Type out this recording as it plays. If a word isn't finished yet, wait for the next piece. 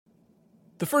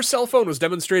The first cell phone was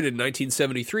demonstrated in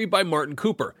 1973 by Martin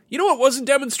Cooper. You know what wasn't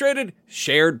demonstrated?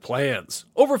 Shared plans.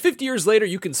 Over 50 years later,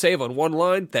 you can save on one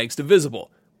line thanks to Visible.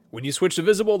 When you switch to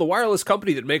Visible, the wireless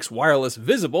company that makes wireless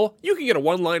visible, you can get a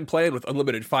one-line plan with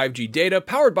unlimited 5G data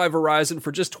powered by Verizon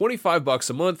for just $25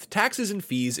 a month, taxes and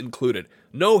fees included.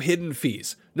 No hidden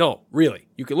fees. No, really.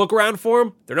 You can look around for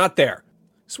them. They're not there.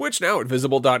 Switch now at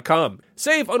Visible.com.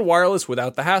 Save on wireless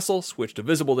without the hassle. Switch to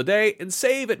Visible today and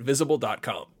save at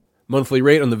Visible.com. Monthly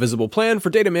rate on the Visible plan for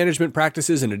data management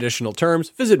practices and additional terms.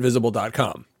 Visit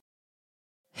Visible.com.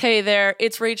 Hey there,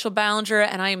 it's Rachel Ballinger,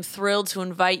 and I am thrilled to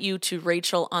invite you to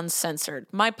Rachel Uncensored,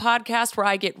 my podcast where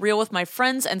I get real with my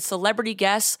friends and celebrity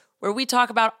guests, where we talk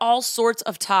about all sorts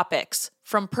of topics.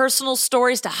 From personal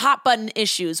stories to hot-button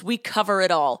issues, we cover it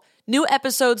all. New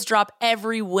episodes drop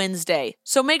every Wednesday,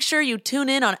 so make sure you tune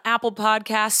in on Apple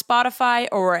Podcasts, Spotify,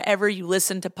 or wherever you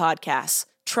listen to podcasts.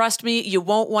 Trust me, you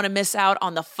won't want to miss out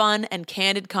on the fun and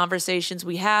candid conversations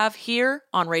we have here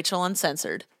on Rachel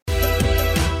Uncensored.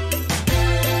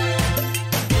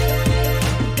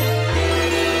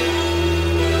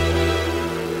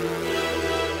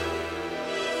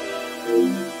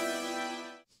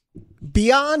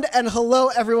 Beyond and hello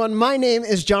everyone, my name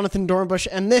is Jonathan Dornbush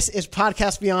and this is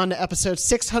Podcast Beyond episode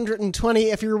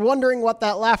 620. If you're wondering what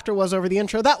that laughter was over the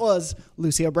intro, that was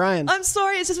Lucy O'Brien. I'm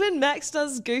sorry, it's just when Max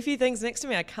does goofy things next to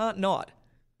me, I can't not.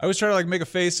 I always try to make a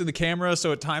face in the camera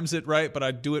so it times it right, but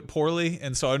I do it poorly,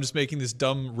 and so I'm just making this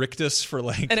dumb rictus for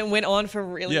And it went on for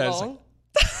really long.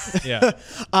 Yeah.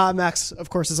 Max, of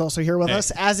course, is also here with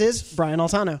us, as is Brian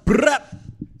Altano.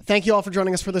 Thank you all for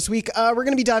joining us for this week. We're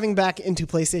going to be diving back into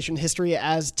PlayStation history,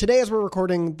 as today, as we're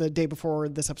recording the day before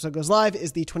this episode goes live,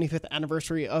 is the 25th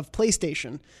anniversary of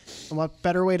PlayStation. And what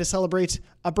better way to celebrate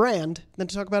a brand than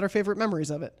to talk about our favorite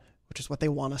memories of it, which is what they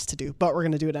want us to do, but we're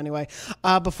going to do it anyway.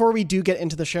 Before we do get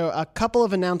into the show, a couple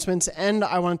of announcements, and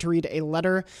I wanted to read a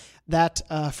letter that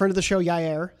a friend of the show,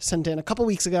 Yair, sent in a couple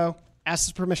weeks ago. Asked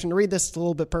his permission to read this. It's a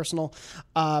little bit personal,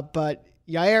 but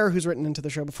Yair, who's written into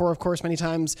the show before, of course, many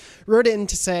times, wrote in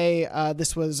to say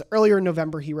this was earlier in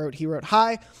November. He wrote,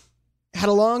 "Hi, had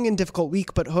a long and difficult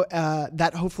week, but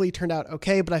that hopefully turned out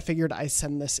okay, but I figured I'd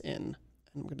send this in."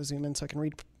 I'm going to zoom in so I can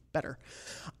read better.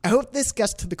 "I hope this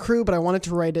gets to the crew, but I wanted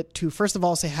to write it to, first of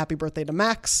all, say happy birthday to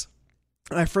Max.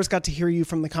 I first got to hear you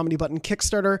from the Comedy Button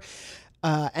Kickstarter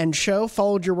and show,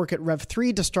 followed your work at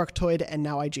Rev3, Destructoid, and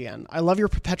now IGN. I love your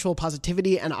perpetual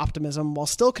positivity and optimism while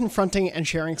still confronting and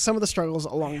sharing some of the struggles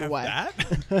along the way."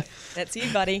 That's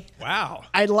you, buddy. Wow.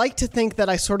 "I'd like to think that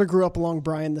I sort of grew up along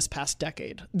Brian this past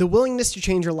decade. The willingness to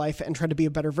change your life and try to be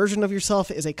a better version of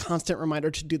yourself is a constant reminder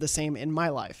to do the same in my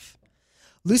life.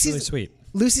 Lucy's really sweet.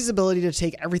 Lucy's ability to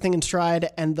take everything in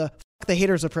stride and the fuck the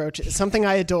haters approach is something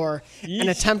I adore, and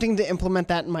attempting to implement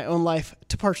that in my own life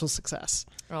to partial success.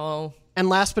 Oh. And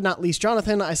last but not least,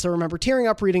 Jonathan, I still remember tearing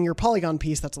up reading your Polygon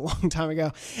piece, that's a long time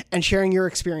ago, and sharing your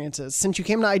experiences. Since you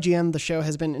came to IGN, the show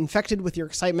has been infected with your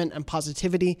excitement and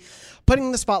positivity,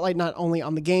 putting the spotlight not only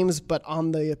on the games, but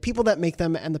on the people that make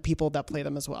them and the people that play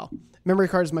them as well. Memory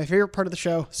card is my favorite part of the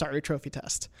show. Sorry, trophy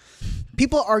test.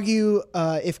 People argue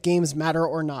if games matter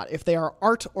or not, if they are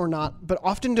art or not, but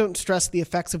often don't stress the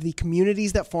effects of the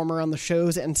communities that form around the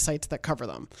shows and sites that cover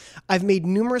them. I've made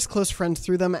numerous close friends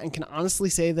through them and can honestly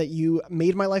say that you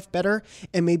made my life better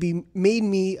and maybe made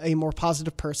me a more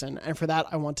positive person. And for that,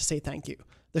 I want to say thank you.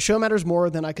 The show matters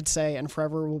more than I could say and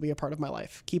forever will be a part of my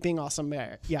life. Keeping awesome,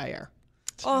 Yair."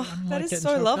 Oh, that is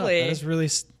so lovely.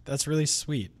 That's really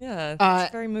sweet. Yeah,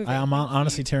 it's very moving. I'm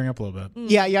honestly tearing up a little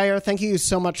bit. Yeah, Yair, thank you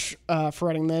so much for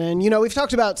writing that in. We've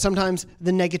talked about sometimes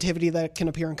the negativity that can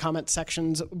appear in comment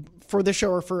sections for this show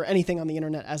or for anything on the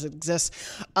internet as it exists.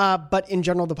 But in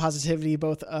general, the positivity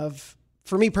both of,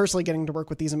 for me personally, getting to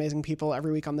work with these amazing people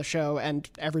every week on the show and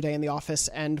every day in the office,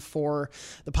 and for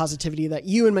the positivity that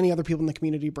you and many other people in the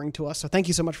community bring to us. So thank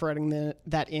you so much for writing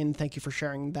that in. Thank you for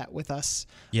sharing that with us.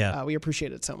 Yeah. We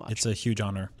appreciate it so much. It's a huge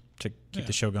honor to keep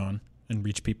the show going and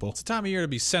reach people. It's a time of year to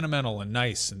be sentimental and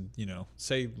nice, and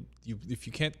say if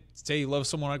you can't say you love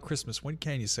someone on Christmas, when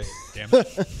can you say it? Damn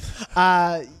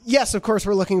it. Yes, of course,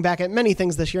 we're looking back at many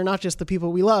things this year, not just the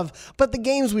people we love, but the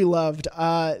games we loved.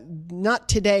 Not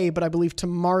today, but I believe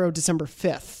tomorrow, December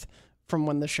 5th, from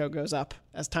when the show goes up,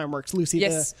 as time works. Lucy,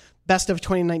 Yes. best of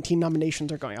 2019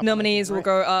 nominations are going up. Nominees right? will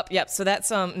go up. Yep. So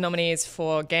that's nominees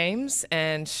for games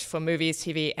and for movies,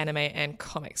 TV, anime, and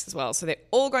comics as well. So they're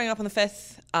all going up on the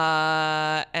 5th.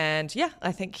 And yeah,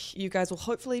 I think you guys will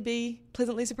hopefully be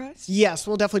pleasantly surprised. Yes,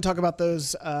 we'll definitely talk about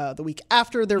those the week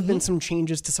after. There have been some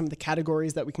changes to some of the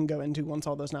categories that we can go into once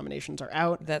all those nominations are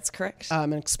out. That's correct.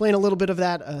 And explain a little bit of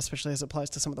that, especially as it applies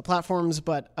to some of the platforms.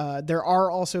 But there are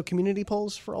also community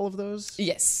polls for all of those.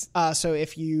 Yes. So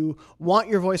if you want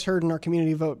your voice heard in our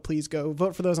community vote, please go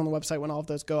vote for those on the website when all of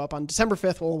those go up on December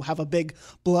 5th. We'll have a big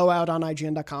blowout on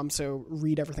IGN.com, so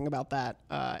read everything about that,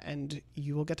 and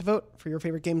you will get to vote for your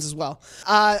favorite games as well.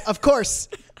 Of course,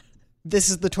 this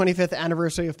is the 25th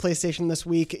anniversary of PlayStation this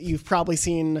week. You've probably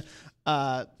seen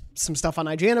some stuff on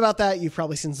IGN about that. You've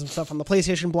probably seen some stuff on the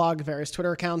PlayStation blog, various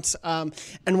Twitter accounts.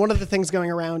 And one of the things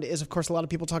going around is, of course, a lot of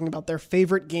people talking about their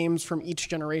favorite games from each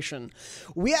generation.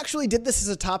 We actually did this as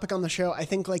a topic on the show, I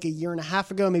think like a year and a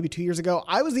half ago, maybe 2 years ago.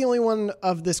 I was the only one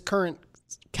of this current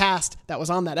cast that was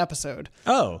on that episode.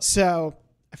 Oh. So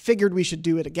I figured we should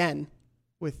do it again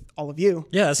with all of you.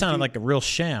 Yeah, that sounded like a real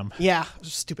sham. Yeah,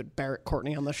 stupid Barrett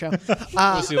Courtney on the show.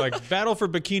 Was he like Battle for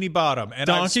Bikini Bottom and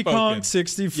I've Donkey spoken. Kong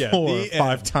 64 Yeah, the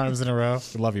 5 end. times in a row.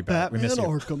 We love you, Barrett. We miss you.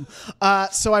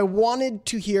 Arkham. So I wanted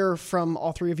to hear from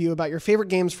all three of you about your favorite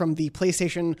games from the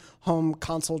PlayStation home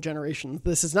console generation.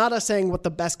 This is not us saying what the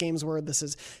best games were. This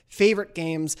is favorite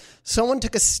games. Someone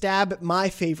took a stab at my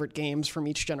favorite games from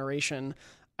each generation.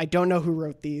 I don't know who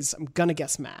wrote these. I'm going to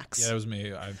guess Max. Yeah, that was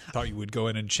me. I thought you would go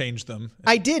in and change them.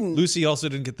 I didn't. Lucy also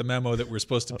didn't get the memo that we're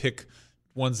supposed to pick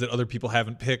ones that other people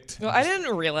haven't picked. Well, I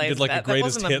didn't realize We did like that. a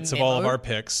greatest That wasn't a hits of all of memo. our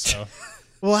picks. So.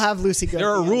 We'll have Lucy go. There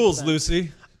at are the end rules, of that.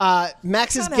 Lucy.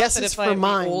 Max's Can't help it guesses if for we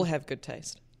mine all have good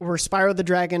taste. were Spyro the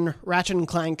Dragon, Ratchet and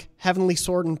Clank, Heavenly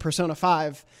Sword, and Persona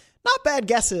 5. Not bad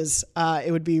guesses.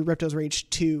 It would be Ripto's Rage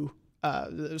 2,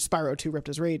 Spyro 2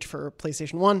 Ripto's Rage for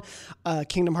PlayStation 1,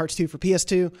 Kingdom Hearts 2 for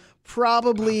PS2,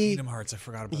 probably... Kingdom Hearts, I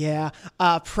forgot about that.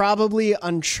 Yeah, probably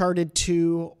Uncharted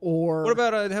 2 or... What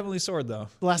about Heavenly Sword, though?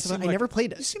 The Last of Us? I never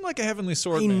played You it. seem like a Heavenly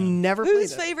Sword I man. never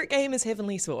Whose played it. favorite game is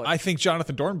Heavenly Sword? I think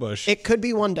Jonathan Dornbush. It could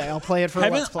be one day. I'll play it for a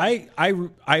Let's Play.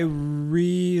 I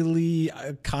really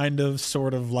kind of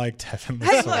sort of liked Heavenly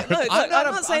Hey, Sword. look, I'm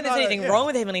not saying there's anything yeah. wrong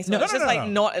with Heavenly Sword. No, It's no, just no, like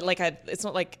no. not like it's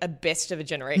not like a best of a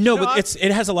generation. No, but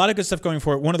it has a lot of good stuff going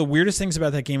for it. One of the weirdest things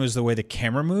about that game is the way the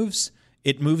camera moves.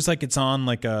 It moves like it's on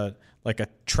like a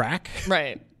track.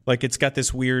 Right. Like it's got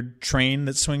this weird train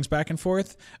that swings back and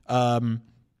forth.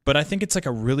 But I think it's like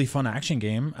a really fun action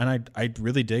game, and I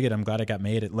really dig it. I'm glad it got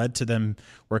made. It led to them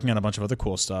working on a bunch of other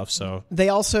cool stuff. So They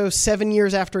also, 7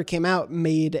 years after it came out,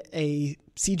 made a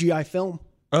CGI film.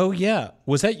 oh yeah,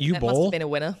 was that That must have U-Bowl? been a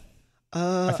winner.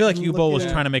 I feel like U-Bowl was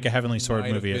looking trying to make a Heavenly Sword Might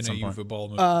have movie at been some a point. Uwe Ball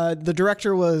movie. The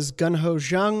director was Gun-Ho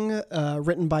Jung,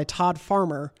 written by Todd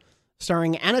Farmer,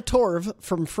 starring Anna Torv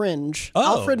from Fringe,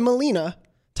 Oh. Alfred Molina,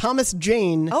 Thomas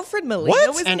Jane, Alfred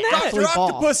Molina was in And that. Ashley Dr. Ball.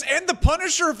 Octopus and the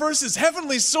Punisher versus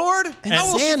Heavenly Sword?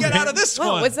 How will she get Sandman. out of this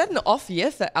Wow, one? was that an off year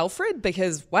for Alfred?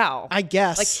 Because wow, I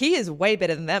guess. like he is way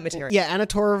better than that material. Yeah, Anna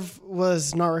Torv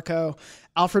was Naruko,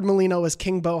 Alfred Molina was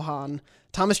King Bohan,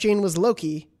 Thomas Jane was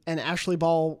Loki, and Ashley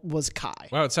Ball was Kai.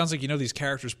 Wow, it sounds like you know these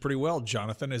characters pretty well,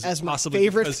 Jonathan. Is As it my possibly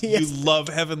favorite, because yes. you love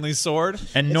Heavenly Sword?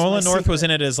 And Nolan North was in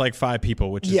it as like 5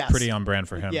 people, which is Yes. pretty on brand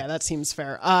for him. Yeah, that seems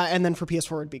fair. And then for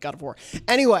PS4 would be God of War.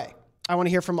 Anyway, I want to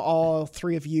hear from all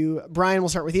three of you. Brian, we'll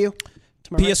start with you.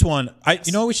 To my right. PS1.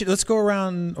 You know, let's go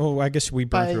around. Oh, I guess we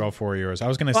burned By- through all 4 of yours. I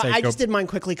was going to Well, say I go. just did mine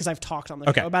quickly because I've talked on the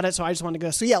Okay. show about it, so I just wanted to go.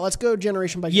 So yeah, let's go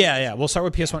generation by generation. Yeah. We'll start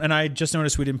with PS1. And I just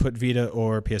noticed we didn't put Vita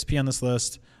or PSP on this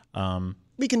list.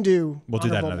 We can do. We'll do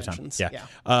that honorable another time. mentions.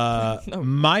 Yeah.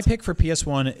 My pick for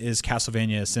PS1 is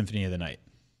Castlevania Symphony of the Night,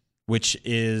 which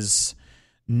is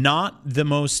not the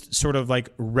most sort of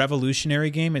like revolutionary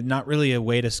game. It's not really a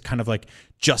way to kind of like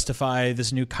justify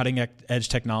this new cutting edge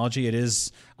technology. It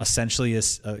is essentially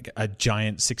a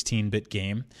giant 16-bit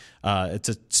game. It's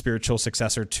a spiritual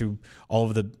successor to all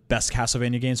of the best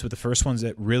Castlevania games, but the first ones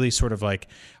that really sort of like,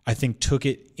 I think took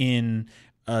it in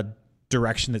a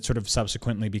direction that sort of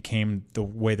subsequently became the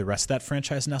way the rest of that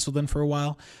franchise nestled in for a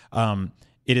while.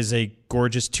 It is a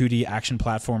gorgeous 2D action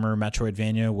platformer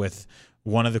Metroidvania with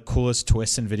one of the coolest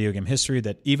twists in video game history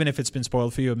that, even if it's been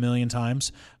spoiled for you a million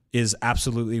times, is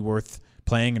absolutely worth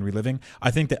playing and reliving.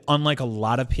 I think that unlike a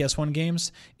lot of PS1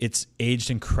 games, it's aged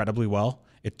incredibly well.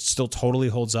 It still totally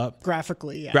holds up.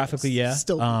 Graphically, yeah. Graphically, yeah.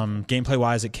 Still, Gameplay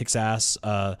wise, it kicks ass.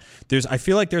 I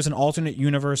feel like there's an alternate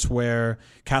universe where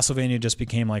Castlevania just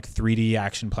became like 3D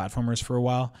action platformers for a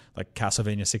while, like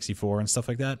Castlevania 64 and stuff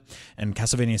like that. And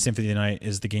Castlevania Symphony of the Night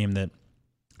is the game that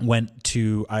went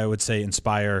to, I would say,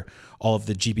 inspire all of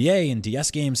the GBA and DS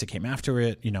games that came after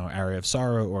it, Area of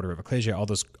Sorrow, Order of Ecclesia, all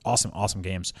those awesome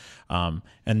games,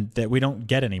 and that we don't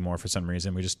get anymore for some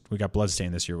reason. We got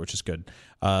Bloodstained this year, which is good.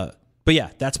 But yeah,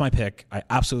 that's my pick. I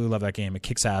absolutely love that game. It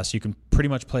kicks ass. You can pretty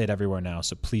much play it everywhere now,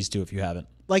 so please do if you haven't.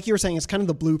 Like you were saying, it's kind of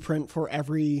the blueprint for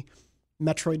every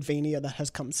Metroidvania that has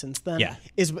come since then. Yeah.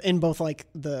 Is in both like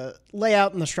the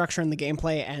layout and the structure and the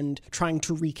gameplay and trying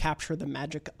to recapture the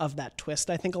magic of that twist.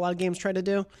 I think a lot of games try to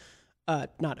do.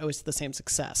 Not always the same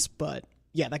success, but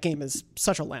yeah, that game is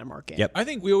such a landmark game. Yep. I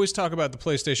think we always talk about the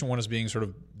PlayStation 1 as being sort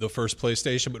of the first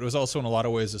PlayStation, but it was also in a lot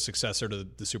of ways a successor to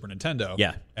the Super Nintendo.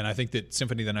 Yeah. And I think that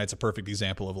Symphony of the Night's a perfect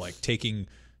example of like taking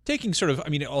sort of, I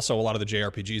mean, also a lot of the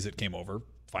JRPGs that came over,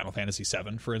 Final Fantasy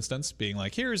VII, for instance, being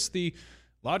like, here's the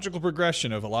logical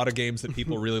progression of a lot of games that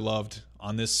people really loved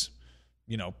on this,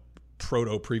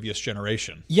 previous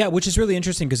generation. Yeah, which is really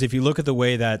interesting because if you look at the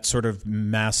way that sort of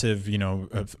massive,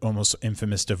 almost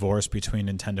infamous divorce between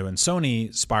Nintendo and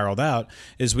Sony spiraled out,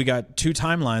 is we got two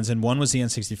timelines, and one was the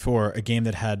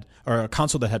N64, a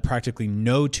console that had practically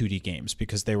no 2D games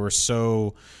because they were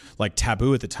so like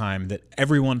taboo at the time that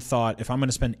everyone thought if I'm going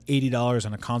to spend $80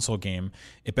 on a console game,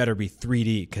 it better be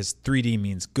 3D because 3D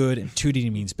means good and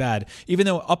 2D means bad. Even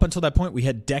though up until that point we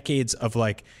had decades of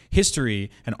like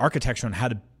history and architecture on how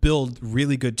to build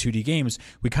really good 2D games,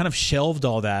 we kind of shelved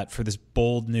all that for this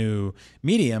bold new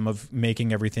medium of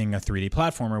making everything a 3D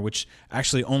platformer, which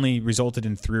actually only resulted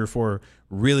in 3 or 4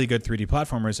 really good 3D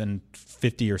platformers and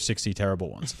 50 or 60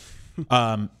 terrible ones.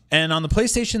 And on the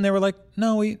PlayStation, they were like,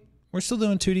 no, we're still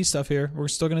doing 2D stuff here. We're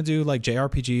still going to do like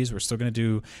JRPGs. We're still going to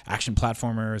do action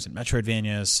platformers and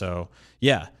Metroidvanias. So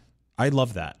yeah, I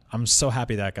love that. I'm so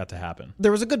happy that got to happen.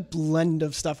 There was a good blend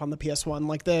of stuff on the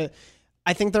PS1.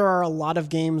 I think there are a lot of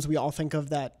games we all think of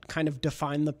that kind of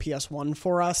define the PS1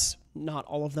 for us. Not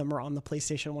all of them are on the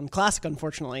PlayStation 1 Classic,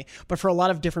 unfortunately. But for a lot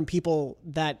of different people,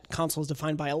 that console is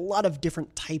defined by a lot of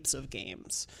different types of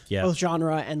games. Yeah. Both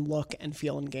genre and look and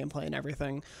feel and gameplay and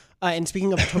everything. And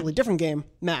speaking of a totally different game,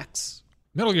 Max.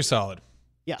 Metal Gear Solid.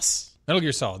 Yes. Metal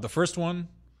Gear Solid. The first one,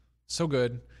 so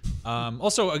good.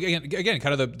 Also, again,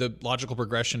 kind of the logical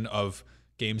progression of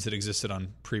games that existed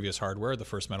on previous hardware. The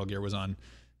first Metal Gear was on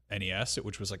NES,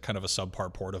 which was like kind of a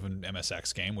subpar port of an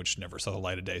MSX game, which never saw the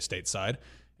light of day stateside,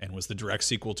 and was the direct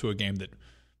sequel to a game that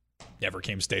never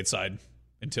came stateside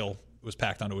until it was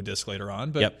packed onto a disc later on.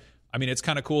 But Yep. I mean, it's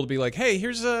kind of cool to be like, hey,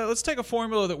 let's take a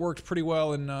formula that worked pretty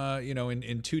well in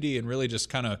 2D and really just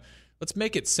kind of let's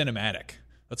make it cinematic.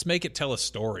 Let's make it tell a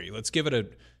story. Let's give it a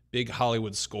big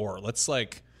Hollywood score. Let's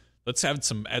add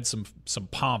some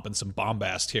pomp and some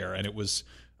bombast here. And it was,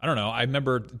 I don't know. I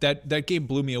remember that game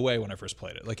blew me away when I first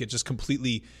played it. Like it just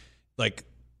completely, like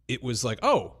it was like,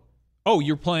 oh,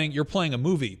 you're playing a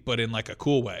movie, but in like a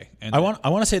cool way. And I want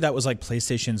to say that was like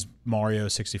PlayStation's Mario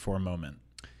 64 moment.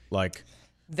 Like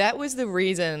That was the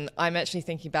reason, I'm actually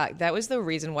thinking back, that was the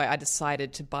reason why I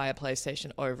decided to buy a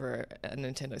PlayStation over a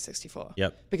Nintendo 64.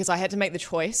 Yep. Because I had to make the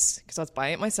choice, because I was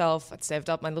buying it myself. I'd saved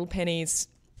up my little pennies,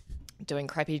 doing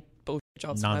crappy bullshit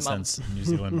jobs nonsense for my mum. New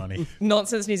Zealand money.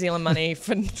 Nonsense New Zealand money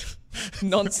for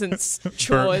nonsense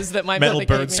chores that my metal mother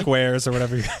gave bird me. squares or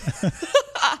whatever.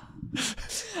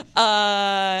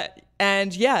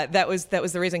 And yeah, that was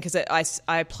the reason, because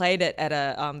I played it at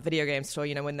a video game store,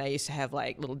 when they used to have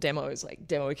like little demos, like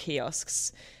demo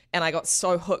kiosks, and I got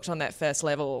so hooked on that first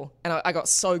level, and I got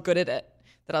so good at it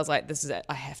that I was like, this is it,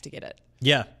 I have to get it.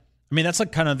 Yeah. I mean, that's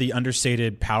like kind of the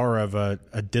understated power of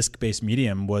a disc-based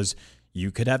medium was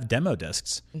you could have demo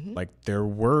discs. Mm-hmm. Like there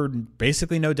were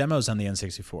basically no demos on the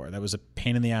N64. That was a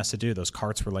pain in the ass to do. Those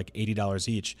carts were like $80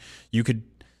 each. You could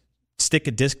stick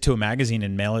a disc to a magazine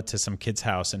and mail it to some kid's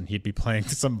house and he'd be playing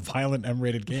some violent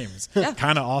M-rated games.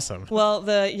 Kind of awesome. Well,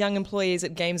 the young employees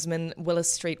at Gamesman,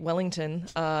 Willis Street, Wellington,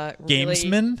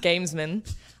 Gamesman, Gamesman,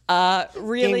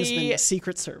 the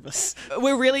Secret Service.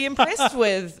 We're really impressed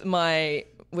with my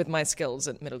skills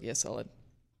at Metal Gear Solid.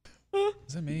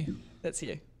 Is that me? That's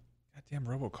you. Goddamn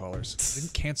robocallers. I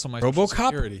didn't cancel my RoboCop? Social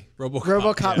Security.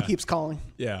 RoboCop yeah. keeps calling.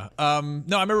 Yeah.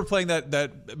 No, I remember playing that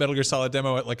Metal Gear Solid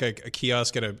demo at like a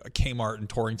kiosk at a Kmart in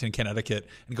Torrington, Connecticut,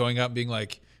 and going up and being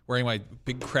like, wearing my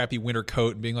big crappy winter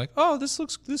coat and being like, oh, this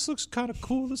looks kind of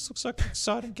cool. This looks like an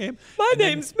exciting game. My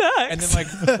name's Max. And then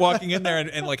like walking in there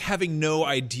and like having no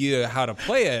idea how to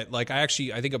play it. Like I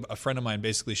think a friend of mine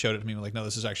basically showed it to me. Like, no,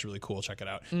 this is actually really cool. Check it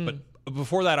out. But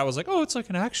before that, I was like, oh, it's like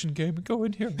an action game. Go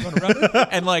in here and run around.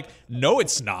 And like, no,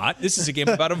 it's not. This is a game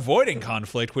about avoiding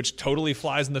conflict, which totally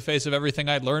flies in the face of everything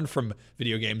I'd learned from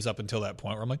video games up until that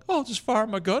point, where I'm like, oh, I'll just fire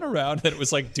my gun around. And it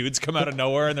was like dudes come out of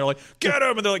nowhere and they're like, get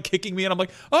him. And they're like kicking me. And I'm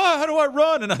like, oh, how do I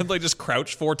run? And I'm like, just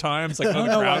crouch 4 times. Like, the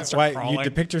crowd start crawling. You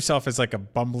depict yourself as like a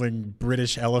bumbling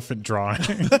British elephant drawing.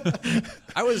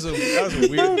 I was a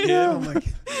weird kid. Oh my God.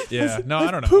 Yeah, no,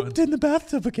 I don't know. Pooped in the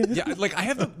bathtub again. Yeah, like I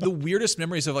have the weirdest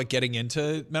memories of like getting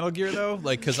into Metal Gear though,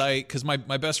 like because my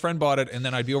best friend bought it, and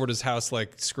then I'd be over at his house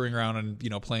like screwing around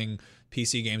and playing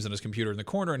PC games on his computer in the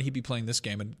corner, and he'd be playing this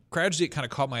game, and gradually it kind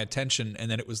of caught my attention, and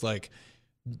then it was like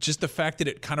just the fact that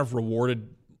it kind of rewarded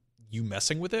you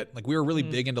messing with it. Like we were really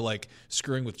big into like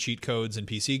screwing with cheat codes in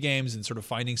PC games and sort of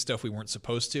finding stuff we weren't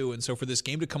supposed to, and so for this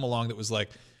game to come along that was like,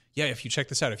 yeah, if you check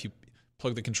this out, if you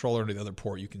plug the controller into the other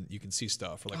port, you can see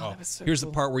stuff. Or like, here's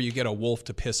the part where you get a wolf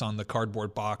to piss on the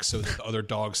cardboard box so that the other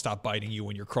dogs stop biting you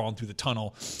when you're crawling through the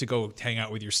tunnel to go hang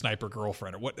out with your sniper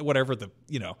girlfriend, or whatever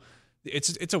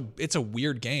it's a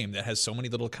weird game that has so many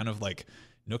little kind of like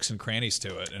nooks and crannies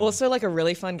to it. And also like a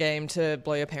really fun game to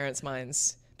blow your parents'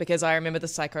 minds. Because I remember the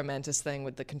Psycho Mantis thing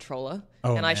with the controller,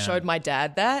 and I showed my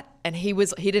dad that, and he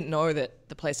didn't know that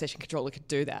the PlayStation controller could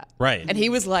do that. Right. And he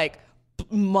was like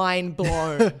mind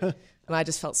blown. And I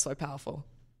just felt so powerful.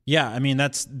 Yeah, I mean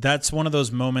that's one of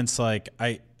those moments. Like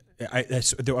I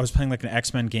was playing like an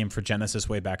X-Men game for Genesis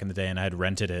way back in the day, and I had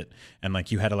rented it, and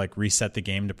like you had to like reset the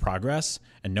game to progress,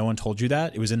 and no one told you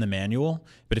that. It was in the manual,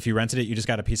 but if you rented it, you just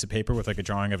got a piece of paper with like a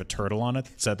drawing of a turtle on it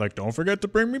that said like, "Don't forget to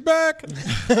bring me back,"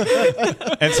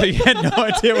 and so you had no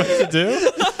idea what to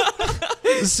do.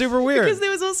 It's super weird. Because there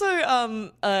was also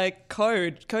a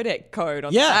codec code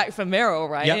on the back for Meryl,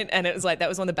 right? Yep. And it was like that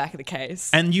was on the back of the case.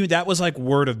 And that was like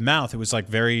word of mouth. It was like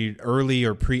very early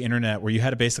or pre-internet where you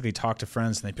had to basically talk to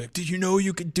friends and they'd be like, "Did you know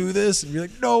you could do this?" And you're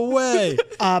like, "No way."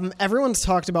 Everyone's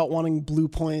talked about wanting Blue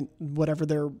Point, whatever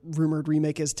their rumored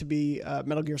remake is, to be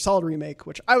Metal Gear Solid remake,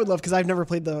 which I would love because I've never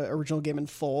played the original game in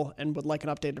full and would like an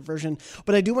updated version.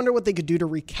 But I do wonder what they could do to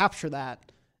recapture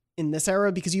that in this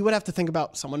era, because you would have to think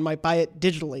about someone might buy it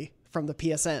digitally from the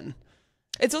PSN.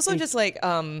 It's also just like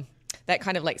that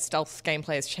kind of like stealth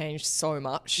gameplay has changed so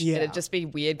much. Yeah. It'd just be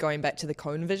weird going back to the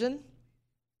cone vision.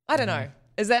 I don't know.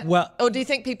 Is that well? Or do you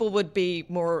think people would be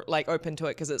more like open to it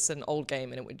because it's an old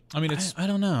game and it would? I mean, I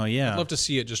don't know. Yeah, I'd love to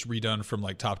see it just redone from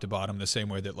like top to bottom, the same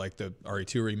way that like the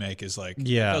RE2 remake is like,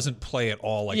 Yeah. it doesn't play at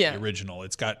all like the original.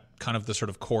 It's got kind of the sort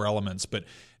of core elements, but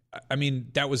I mean,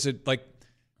 that was it. Like,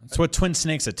 it's what Twin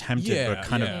Snakes attempted, but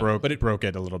kind of broke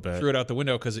it a little bit. Threw it out the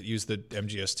window because it used the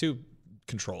MGS2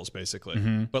 controls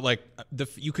basically. But like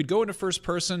you could go into first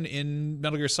person in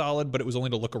Metal Gear Solid, but it was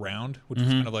only to look around, which was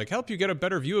kind of like help you get a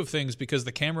better view of things because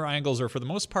the camera angles are for the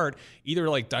most part either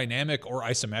like dynamic or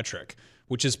isometric,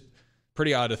 which is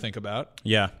pretty odd to think about.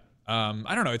 Yeah.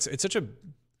 I don't know. It's such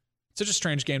a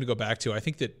strange game to go back to. I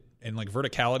think that. And like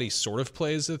verticality sort of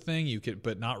plays a thing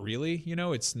but not really,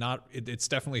 it's not, it's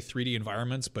definitely 3D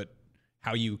environments, but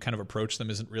how you kind of approach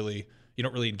them isn't really, you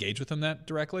don't really engage with them that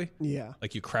directly. Yeah.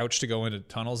 Like you crouch to go into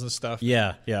tunnels and stuff.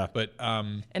 Yeah. Yeah. But,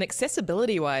 and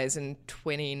accessibility wise in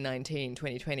 2019,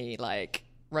 2020, like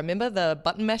remember the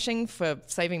button mashing for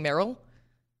saving Meryl?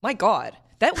 My God.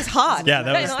 That was hard. Yeah,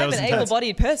 that was I'm an intense.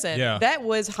 able-bodied person. Yeah. That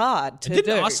was hard to do.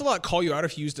 Didn't Ocelot call you out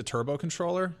if you used a turbo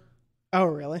controller? Oh,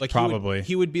 really? Like Probably.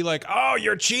 He would be like, "Oh,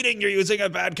 you're cheating. You're using a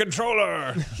bad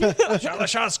controller.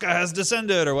 Shalashaska has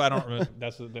descended." Or I don't remember.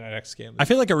 That's the next game. I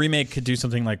feel like a remake could do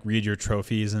something like read your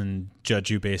trophies and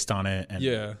judge you based on it. And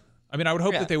Yeah. I mean, I would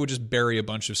hope that they would just bury a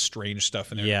bunch of strange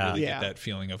stuff in there Yeah. to really Yeah. get that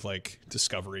feeling of like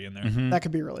discovery in there. That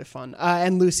could be really fun.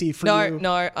 And Lucy, for you.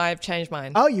 No, I've changed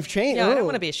mine. Oh, you've changed. Yeah, I Oh. don't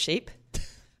want to be a sheep.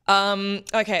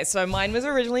 Okay, so mine was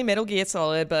originally Metal Gear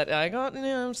Solid, but I got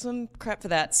some crap for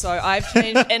that. So I've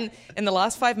changed, and in the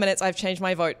last 5 minutes, I've changed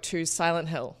my vote to Silent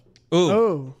Hill. Ooh.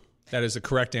 Oh. That is a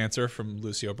correct answer from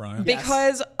Lucy O'Brien.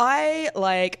 Because I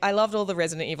loved all the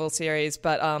Resident Evil series,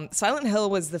 but Silent Hill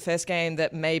was the first game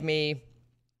that made me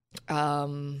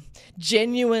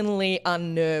genuinely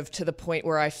unnerved to the point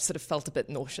where I sort of felt a bit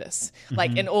nauseous,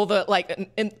 like in all the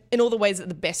in all the ways that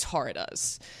the best horror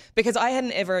does, because I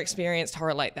hadn't ever experienced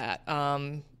horror like that.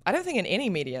 I don't think in any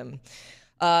medium.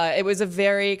 It was a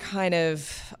very kind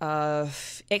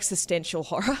of existential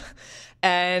horror,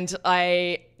 and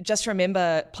I just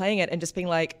remember playing it and just being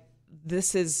like,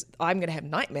 I'm going to have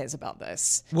nightmares about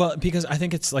this. Well, because I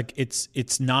think it's like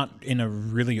it's not in a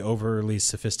really overly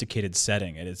sophisticated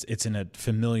setting. It's in a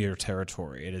familiar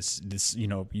territory. It is this,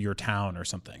 your town or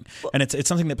something, and it's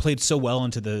something that played so well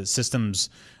into the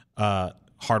system's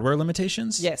hardware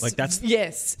limitations. Yes, like that's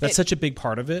yes, such a big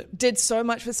part of it. Did so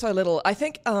much with so little. I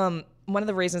think one of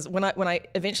the reasons when I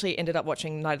eventually ended up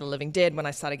watching Night of the Living Dead, when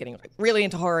I started getting really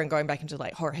into horror and going back into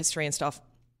like horror history and stuff.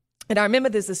 And I remember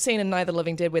there's this scene in Night of the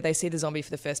Living Dead where they see the zombie for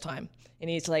the first time, and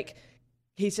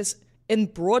he's just in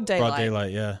broad daylight. Broad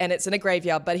daylight, yeah. And it's in a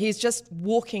graveyard, but he's just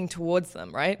walking towards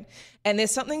them, right? And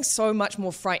there's something so much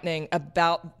more frightening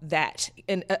about that,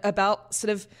 and about sort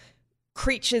of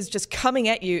creatures just coming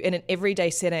at you in an everyday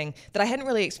setting that I hadn't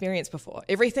really experienced before.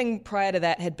 Everything prior to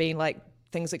that had been like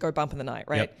things that go bump in the night,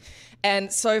 right? Yep.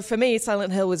 And so for me,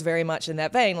 Silent Hill was very much in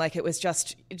that vein. Like it was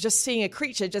just seeing a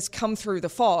creature just come through the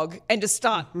fog and just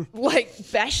start like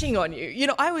bashing on you. You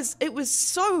know, it was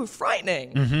so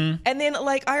frightening. Mm-hmm. And then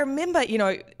like I remember, you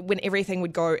know, when everything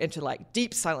would go into like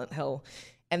deep Silent Hill,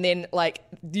 and then like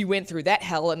you went through that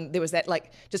hell, and there was that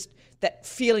like just that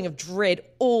feeling of dread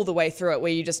all the way through it,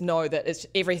 where you just know that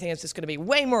everything is just going to be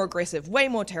way more aggressive, way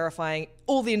more terrifying.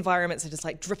 All the environments are just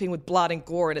like dripping with blood and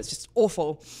gore, and it's just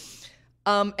awful.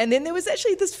 And then there was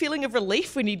actually this feeling of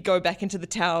relief when you'd go back into the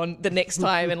town the next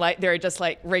time, and like there are just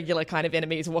like regular kind of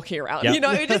enemies walking around. Yep. You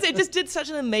know, it just did such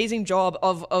an amazing job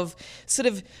of sort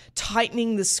of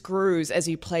tightening the screws as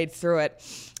you played through it.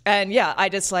 And yeah, I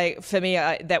just like, for me,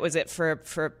 that was it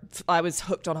for I was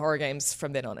hooked on horror games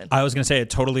from then on in. I was going to say it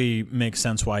totally makes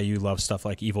sense why you love stuff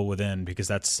like Evil Within, because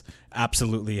that's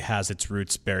absolutely has its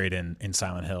roots buried in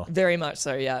Silent Hill. Very much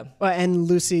so, yeah. And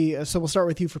Lucy, so we'll start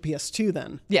with you for PS2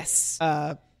 then. Yes.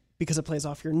 Because it plays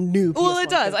off your new PS1. Well,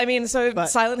 it does. Pick. I mean, so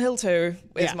Silent Hill 2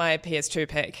 is Yeah. my PS2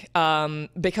 pick,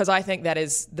 because I think that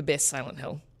is the best Silent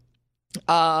Hill.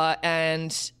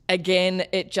 And again,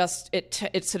 it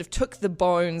sort of took the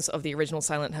bones of the original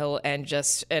Silent Hill and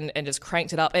just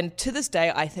cranked it up. And to this day,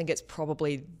 I think it's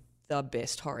probably the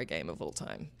best horror game of all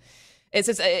time.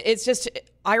 It's just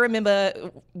I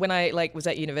remember when I like was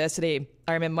at university,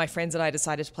 I remember my friends and I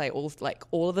decided to play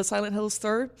all of the Silent Hills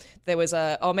through. There was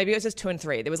maybe it was just 2 and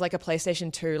 3. There was like a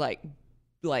PlayStation 2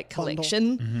 like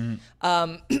collection.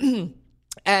 Mm-hmm.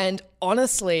 And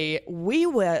honestly, we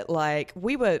were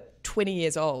 20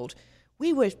 years old.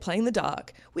 We were playing in the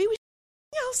dark. We were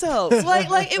ourselves.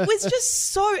 like it was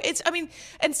just so,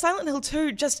 and Silent Hill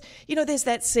 2, just, you know, there's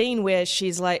that scene where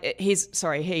he's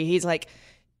like,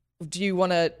 do you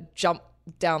want to jump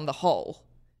down the hole?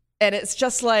 And it's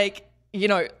just like, you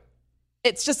know,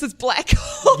 it's just this black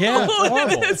hole. Yeah, it's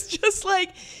horrible. And it's just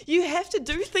like, you have to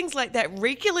do things like that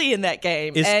regularly in that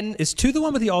game. Is 2 the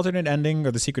one with the alternate ending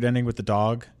or the secret ending with the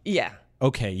dog? Yeah.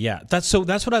 Okay, yeah. That's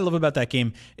what I love about that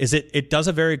game is it does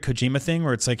a very Kojima thing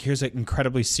where it's like, here's an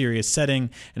incredibly serious setting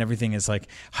and everything is like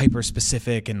hyper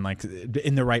specific and like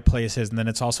in the right places, and then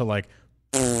it's also like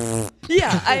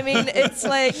yeah, I mean, it's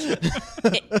like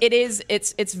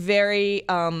it's very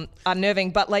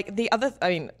unnerving. But like the other, I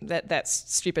mean,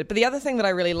 that's stupid. But the other thing that I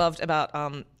really loved about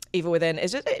Evil Within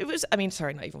is not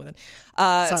Evil Within,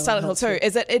 Silent Hill 2,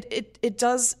 is that it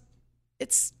does.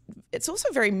 It's also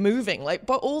very moving. Like,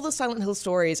 but all the Silent Hill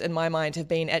stories in my mind have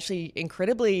been actually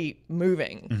incredibly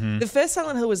moving. Mm-hmm. The first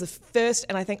Silent Hill was the first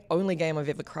and I think only game I've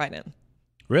ever cried in.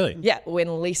 Really? Yeah, when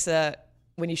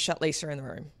you shut Lisa in the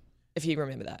room. If you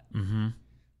remember that. Mm-hmm.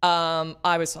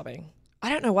 I was sobbing. I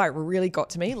don't know why it really got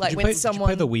to me. Like did when you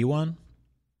play the Wii one?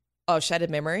 Oh, Shattered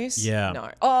Memories? Yeah.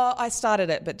 No. Oh, I started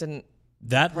it but didn't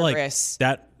progress.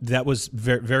 Like that was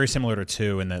very, very similar to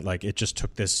 2 in that like it just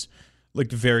took this like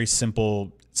very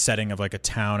simple setting of like a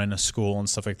town and a school and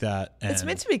stuff like that. And it's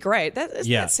meant to be great. That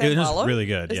Sam it was Harlow? really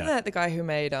good. Isn't that the guy who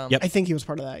made Yep. I think he was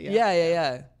part of that, yeah.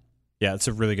 Yeah. Yeah, it's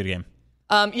a really good game.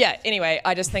 Anyway,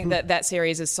 I just think that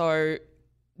series is so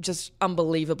just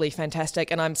unbelievably fantastic,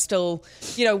 and I'm still,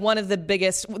 you know, one of the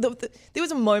biggest. There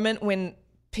was a moment when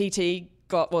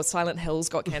Silent Hills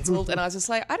got cancelled, and I was just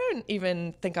like, I don't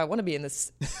even think I want to be in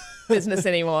this business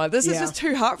anymore. This is just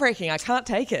too heartbreaking. I can't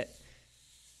take it,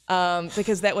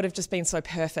 because that would have just been so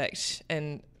perfect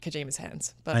in Kojima's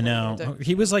hands. But I know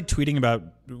he was like tweeting about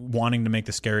wanting to make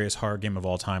the scariest horror game of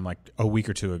all time like a week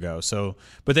or 2 ago. So,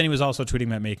 but then he was also tweeting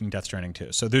about making Death Stranding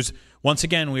 2. So there's once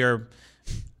again we are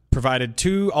provided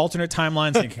 2 alternate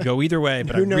timelines that could go either way,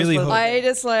 but I really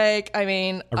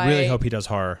hope he does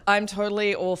horror. I'm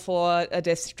totally all for a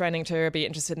Death Stranding 2. I'd be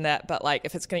interested in that, but like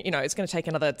if it's going to take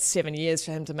another 7 years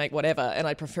for him to make whatever, and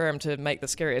I'd prefer him to make the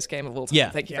scariest game of all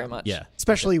time. Thank you very much. Yeah,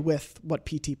 especially with what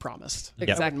PT promised.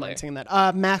 Exactly. I wouldn't mind saying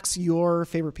that. Max, your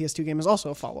favorite PS2 game is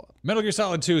also a follow-up. Metal Gear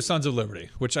Solid 2: Sons of Liberty,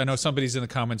 which I know somebody's in the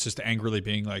comments just angrily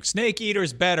being like, Snake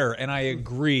Eater's better, and I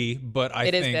agree, but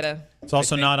I think it is better. It's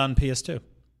also not on PS2.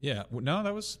 Yeah, no,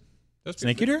 that was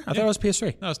Snake Eater? I thought it was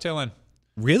PS3. No, it was tail end.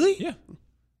 Really? Yeah.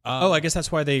 I guess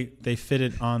that's why they fit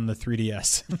it on the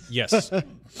 3DS. Yes.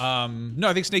 No,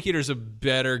 I think Snake Eater's a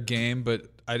better game, but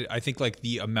I think like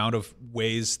the amount of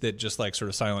ways that just like sort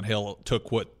of Silent Hill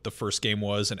took what the first game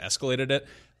was and escalated it.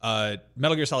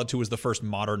 Metal Gear Solid 2 was the first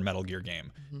modern Metal Gear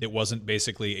game. It wasn't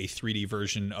basically a 3D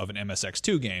version of an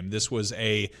MSX2 game. This was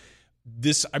the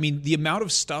amount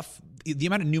of stuff, the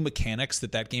amount of new mechanics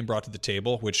that game brought to the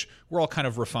table, which were all kind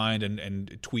of refined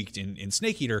and tweaked in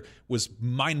Snake Eater, was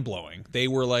mind-blowing. They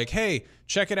were like, hey,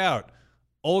 check it out.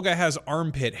 Olga has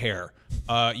armpit hair.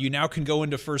 You now can go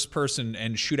into first person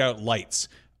and shoot out lights.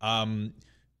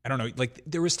 I don't know. Like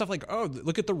there was stuff like, oh,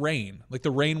 look at the rain. Like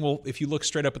the rain will, if you look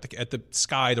straight up at the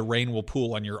sky, the rain will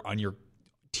pool on your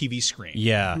TV screen.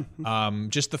 Yeah.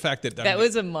 Just the fact that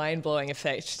was a mind-blowing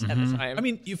effect at the time. I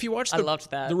mean, if you watch I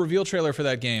loved that. the reveal trailer for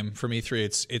that game from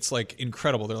E3, it's like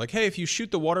incredible. They're like, hey, if you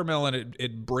shoot the watermelon,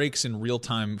 it breaks in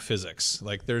real-time physics.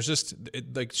 Like there's just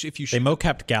like if you shoot, They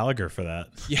mocapped Gallagher for that.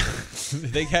 yeah,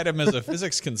 they had him as a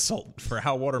physics consultant for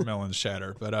how watermelons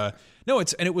shatter. But no,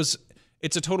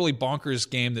 it's a totally bonkers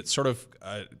game that sort of,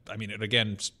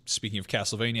 again, speaking of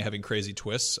Castlevania having crazy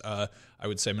twists, I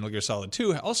would say Metal Gear Solid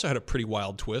 2 also had a pretty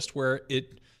wild twist where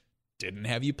it didn't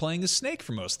have you playing as Snake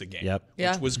for most of the game,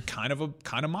 which was kind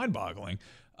of mind-boggling.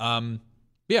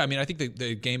 Yeah, I mean, I think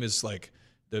the game is like,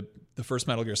 the first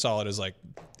Metal Gear Solid is like,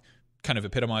 kind of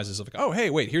epitomizes of like, oh,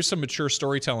 hey, wait, here's some mature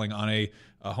storytelling on a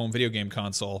home video game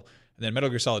console. And then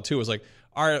Metal Gear Solid 2 was like,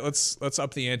 all right, let's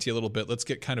up the ante a little bit. Let's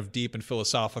get kind of deep and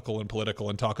philosophical and political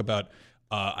and talk about,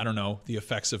 I don't know, the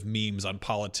effects of memes on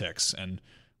politics. And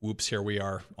whoops, here we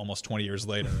are almost 20 years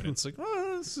later. And it's like,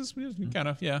 oh, this is kind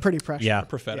of, Pretty fresh. Yeah.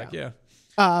 prophetic, yeah.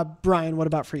 Brian, what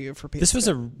about for you for PS2? This was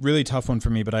a really tough one for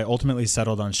me, but I ultimately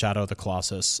settled on Shadow of the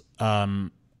Colossus.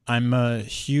 I'm a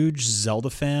huge Zelda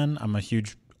fan. I'm a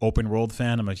huge open world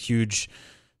fan. I'm a huge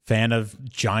fan of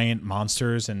giant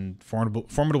monsters and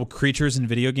formidable creatures in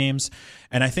video games.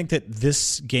 And I think that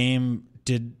this game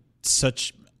did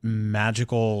such a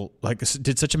magical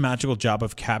job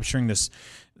of capturing this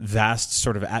vast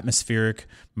sort of atmospheric,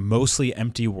 mostly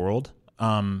empty world.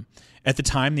 At the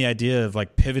time, the idea of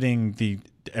like pivoting the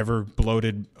ever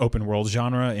bloated open world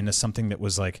genre into something that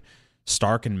was like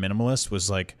stark and minimalist was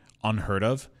like unheard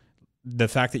of. The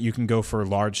fact that you can go for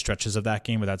large stretches of that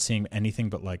game without seeing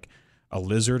anything but like a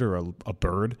lizard or a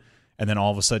bird, and then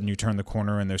all of a sudden you turn the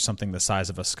corner and there's something the size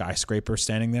of a skyscraper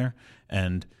standing there,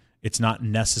 and it's not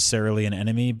necessarily an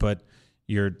enemy, but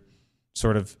your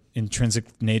sort of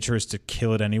intrinsic nature is to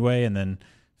kill it anyway and then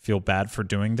feel bad for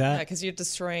doing that. Yeah, because you're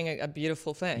destroying a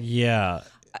beautiful thing. Yeah.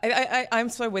 I'm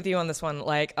so with you on this one.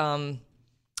 Like,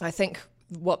 I think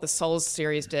what the Souls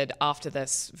series did after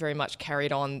this very much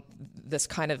carried on this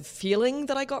kind of feeling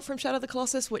that I got from Shadow of the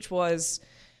Colossus, which was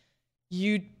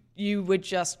you were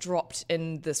just dropped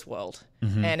in this world,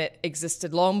 and it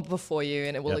existed long before you,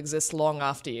 and it will exist long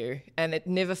after you, and it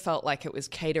never felt like it was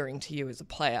catering to you as a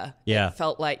player. Yeah. It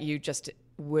felt like you just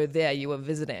were there, you were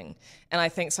visiting. And I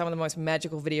think some of the most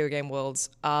magical video game worlds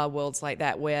are worlds like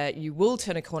that, where you will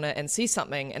turn a corner and see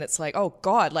something, and it's like, oh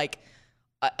God, like,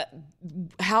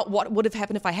 what would have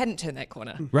happened if I hadn't turned that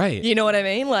corner? Right. You know what I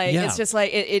mean? Like, Yeah. it's just like,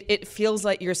 it feels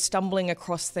like you're stumbling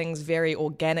across things very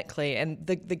organically. And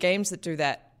the games that do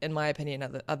that, in my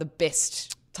opinion, are the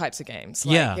best types of games.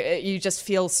 Like, you just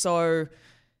feel so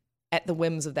at the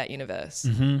whims of that universe.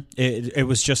 It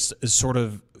was just sort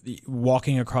of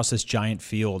walking across this giant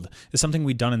field. It's something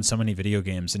we'd done in so many video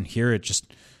games, and here it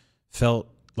just felt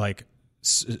like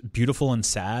beautiful and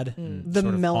sad. And the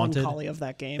sort of melancholy haunted. of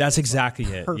that game. That's exactly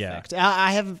it. Perfect.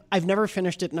 Yeah. I've never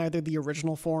finished it in either the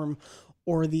original form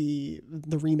or the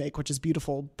remake, which is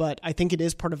beautiful, but I think it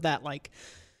is part of that, like,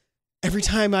 every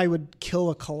time I would kill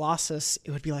a Colossus,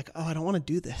 it would be like, oh, I don't want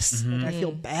to do this. Like, I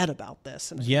feel bad about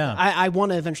this. And I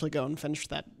want to eventually go and finish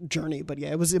that journey. But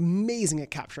yeah, it was amazing at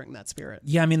capturing that spirit.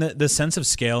 Yeah, I mean, the sense of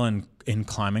scale in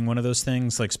climbing one of those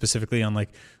things, like specifically on like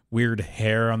weird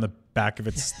hair on the back of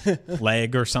its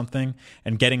leg or something,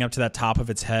 and getting up to that top of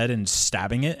its head and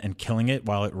stabbing it and killing it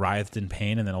while it writhed in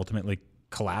pain and then ultimately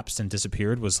collapsed and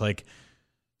disappeared was like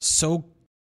so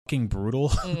fucking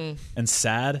brutal and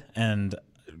sad. And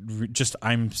just,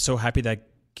 I'm so happy that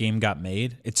game got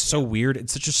made. It's so weird.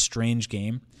 It's such a strange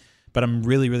game, but I'm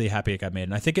really, really happy it got made.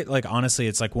 And I think it, like, honestly,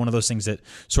 it's like one of those things that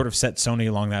sort of set Sony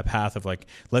along that path of like,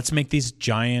 let's make these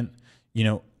giant, you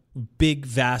know, big,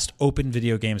 vast, open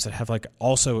video games that have like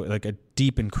also like a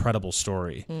deep, incredible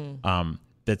story.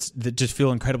 That just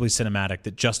feel incredibly cinematic,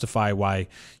 that justify why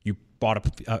you bought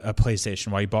a PlayStation,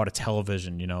 why you bought a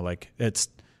television. You know, like it's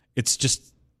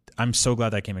just. I'm so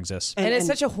glad that game exists. And it's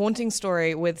such a haunting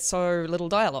story with so little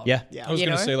dialogue. Yeah. I was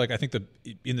going to say, like, I think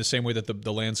in the same way that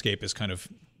the landscape is kind of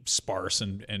sparse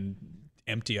and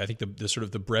empty. I think the sort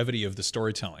of the brevity of the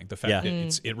storytelling, the fact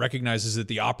that it recognizes that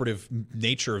the operative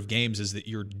nature of games is that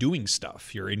you're doing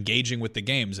stuff, you're engaging with the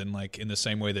games, and like in the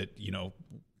same way that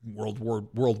World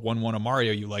 1-1 of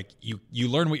Mario, you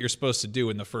learn what you're supposed to do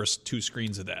in the first 2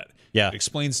 screens of that. Yeah. It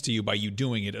explains to you by you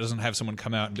doing it. It doesn't have someone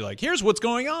come out and be like, here's what's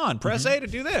going on. Press A to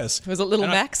do this. Was it Little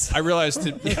Max? I realized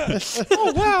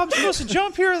Oh wow, I'm supposed to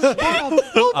jump here.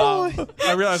 Oh boy.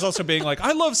 I realized also being like,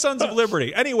 I love Sons of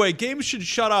Liberty. Anyway, games should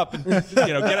shut up and get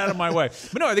out of my way.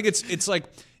 But no, I think it's like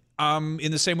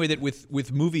in the same way that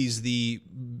with movies, the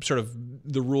sort of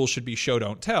the rule should be show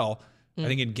don't tell. I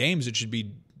think in games it should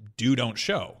be do don't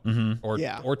show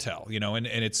or tell, and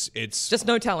it's just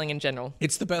no telling in general.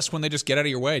 It's the best when they just get out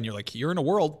of your way and you're like, you're in a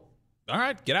world. All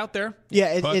right, get out there.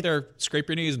 Yeah, go out there, scrape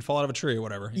your knees and fall out of a tree or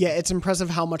whatever. Yeah, it's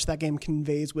impressive how much that game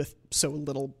conveys with so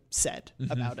little said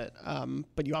about it.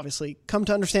 But you obviously come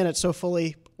to understand it so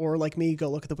fully, or like me, go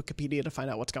look at the Wikipedia to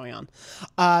find out what's going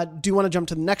on. Do you want to jump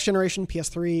to the next generation,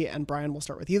 PS3? And Brian, we'll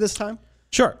start with you this time.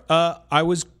 Sure. I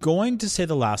was going to say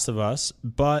The Last of Us,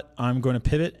 but I'm going to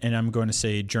pivot and I'm going to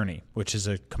say Journey, which is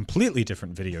a completely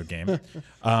different video game.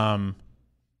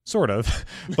 Sort of.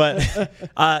 But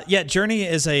Journey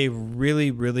is a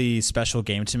really, really special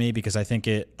game to me because I think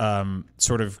it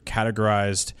sort of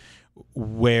categorized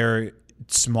where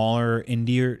smaller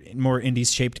more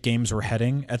indie-shaped games were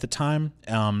heading at the time.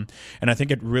 And I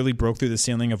think it really broke through the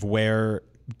ceiling of where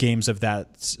games of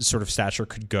that sort of stature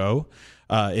could go.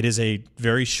 It is a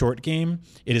very short game.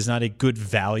 It is not a good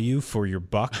value for your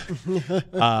buck,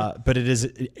 but it is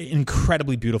an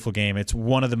incredibly beautiful game. It's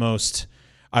one of the most,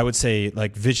 I would say,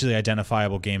 like visually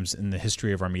identifiable games in the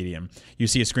history of our medium. You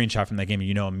see a screenshot from that game and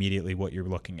you know immediately what you're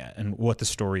looking at and what the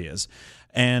story is.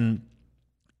 And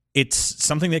it's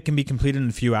something that can be completed in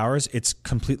a few hours. It's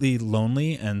completely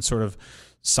lonely and sort of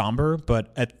somber,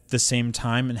 but at the same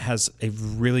time, it has a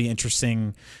really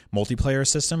interesting multiplayer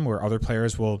system where other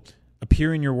players will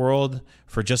appear in your world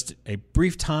for just a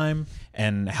brief time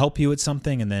and help you with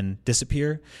something and then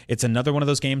disappear. It's another one of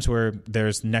those games where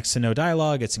there's next to no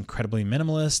dialogue. It's incredibly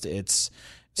minimalist. It's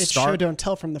show don't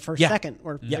tell from the first second.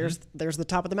 Or there's the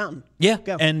top of the mountain. Yeah,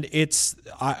 go. And it's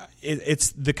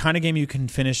the kind of game you can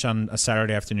finish on a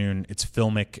Saturday afternoon. It's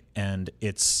filmic and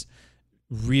it's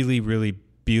really, really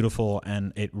beautiful,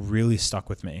 and it really stuck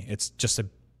with me. It's just a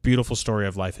beautiful story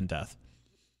of life and death.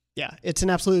 Yeah, it's an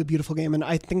absolutely beautiful game, and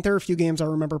I think there are a few games I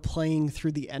remember playing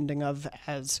through the ending of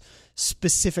as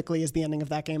specifically as the ending of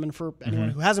that game. And for anyone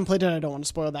who hasn't played it, I don't want to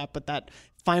spoil that, but that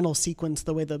final sequence,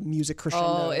 the way the music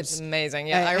crescendos. Oh, it's amazing.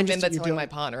 Yeah, I remember telling my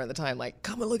partner at the time, like,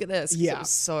 come and look at this. Yeah. It was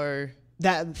so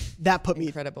that put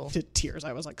incredible. Me to tears.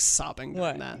 I was like sobbing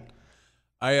during that.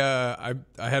 I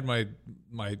had my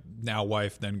now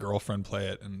wife, then girlfriend, play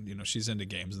it, and she's into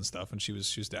games and stuff, and she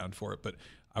was down for it. But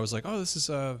I was like, oh, this is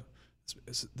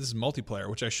multiplayer,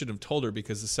 which I should have told her,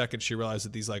 because the second she realized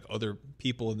that these like other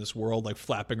people in this world like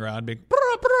flapping around, being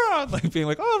being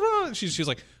like, oh, she's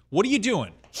like, what are you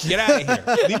doing? Get out of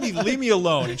here! Leave me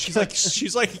alone! And she's like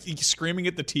screaming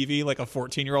at the TV like a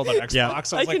 14-year-old on Xbox. Yeah. I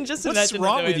was I like, can just what's imagine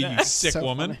wrong with you, doing you that. sick So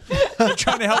woman? I'm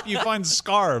trying to help you find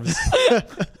scarves.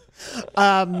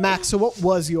 Max, so what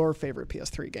was your favorite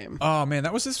PS3 game? Oh man,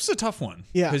 this was a tough one.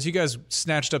 Yeah, because you guys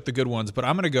snatched up the good ones, but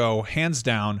I'm gonna go hands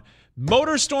down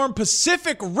MotorStorm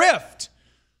Pacific Rift.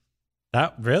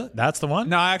 That's the one?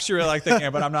 No, I actually really like that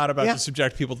game, but I'm not about to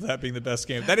subject people to that being the best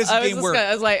game. That is a game where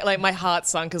I was like my heart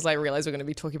sunk because I realized we're going to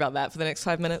be talking about that for the next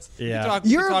 5 minutes. Yeah,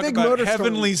 you're talk a big about MotorStorm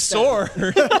Heavenly fan. Sword.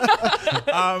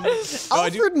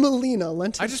 Alfred Molina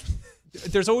lent.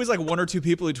 There's always like one or two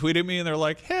people who tweet at me and they're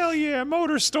like, hell yeah,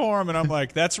 MotorStorm. And I'm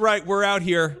like, that's right, we're out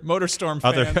here, MotorStorm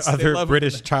fans. Other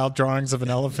British child drawings of an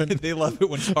elephant. They love it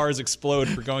when cars explode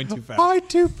for going too fast. I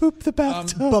too poop the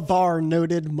bathtub. Babar,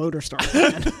 noted MotorStorm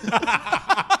fan.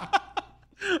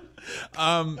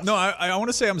 No, I want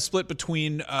to say I'm split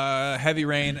between Heavy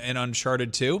Rain and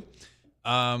Uncharted 2.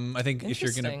 I think if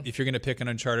you're gonna pick an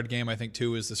Uncharted game, I think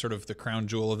 2 is the sort of the crown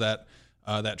jewel of that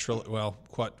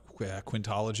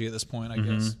quintology at this point, I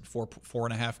guess.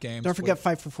 4.5 games. Don't forget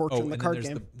Fight for Fortune, the card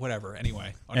game. Whatever.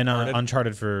 Anyway, and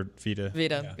Uncharted for Vita.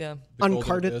 Yeah.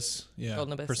 Uncarded.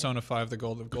 Golden Abyss. Persona 5, the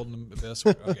Golden Abyss.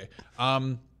 Okay.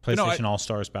 PlayStation All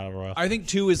Stars Battle Royale. I think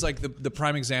 2 is like the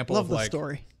prime example Love of the like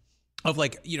story. Of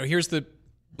like, here's the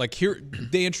like here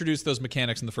they introduced those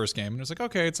mechanics in the first game, and it was like,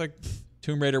 okay, it's like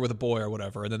Tomb Raider with a boy or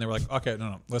whatever, and then they were like, okay,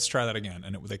 no, let's try that again,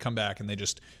 and they come back and they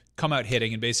just come out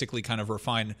hitting and basically kind of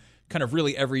refine kind of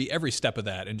really every step of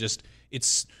that, and just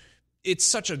it's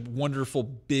such a wonderful,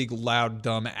 big, loud,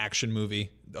 dumb action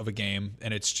movie of a game,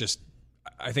 and it's just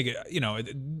I think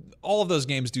all of those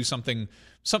games do something.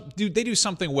 They do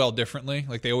something well differently.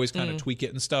 Like they always kind of tweak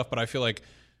it and stuff. But I feel like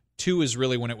 2 is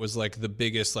really when it was like the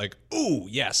biggest. Like, ooh,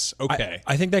 yes, okay.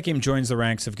 I think that game joins the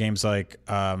ranks of games like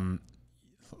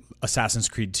Assassin's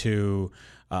Creed 2.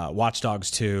 Watch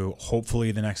Dogs 2,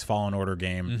 hopefully the next Fallen Order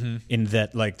game, in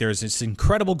that like there's this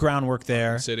incredible groundwork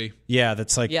there. City. Yeah,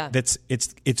 that's like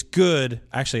it's good.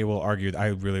 Actually, we'll argue I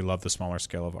really love the smaller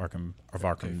scale of Arkham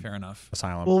Fair enough.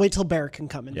 Asylum. We'll wait till Barrett can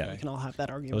come in. Yeah. We can all have that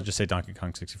argument. We'll just say Donkey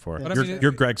Kong 64. But I mean,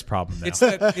 You're Greg's problem now. It's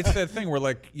that thing where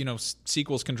like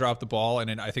sequels can drop the ball,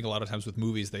 and I think a lot of times with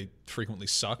movies they frequently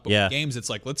suck. But with games, it's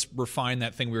like let's refine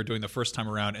that thing we were doing the first time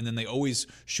around, and then they always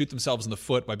shoot themselves in the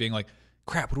foot by being like,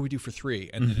 crap, what do we do for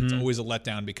 3? And then it's always a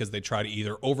letdown because they try to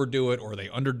either overdo it or they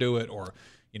underdo it or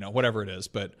whatever it is.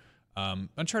 But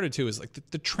Uncharted 2 is like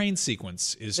the train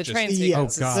sequence is The just train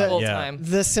sequence is full time.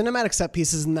 The cinematic set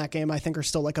pieces in that game, I think, are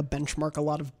still like a benchmark a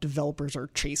lot of developers are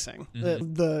chasing.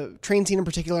 The train scene in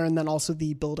particular, and then also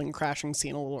the building crashing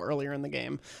scene a little earlier in the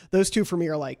game. Those two for me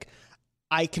are like,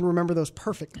 I can remember those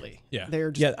perfectly. Yeah.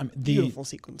 They're just beautiful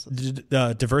sequences.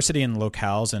 The diversity in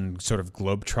locales and sort of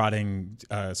globe-trotting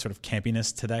sort of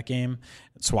campiness to that game,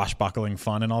 swashbuckling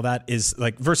fun and all that is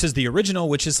like versus the original,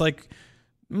 which is like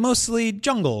mostly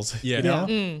jungles.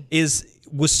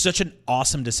 Was such an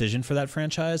awesome decision for that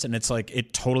franchise, and it's like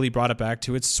it totally brought it back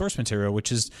to its source material, which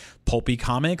is pulpy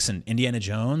comics and Indiana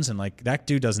Jones, and like that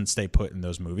dude doesn't stay put in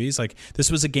those movies. Like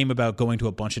this was a game about going to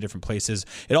a bunch of different places.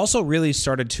 It also really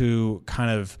started to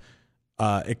kind of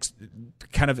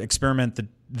experiment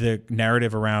the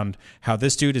narrative around how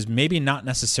this dude is maybe not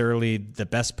necessarily the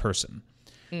best person.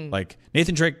 Like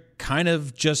Nathan Drake kind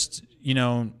of just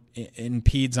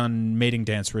impedes on mating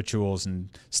dance rituals and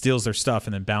steals their stuff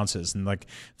and then bounces, and like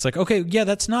it's like, okay, yeah,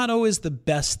 that's not always the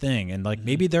best thing, and like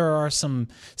maybe there are some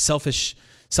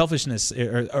selfishness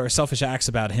or selfish acts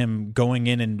about him going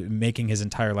in and making his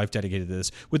entire life dedicated to this.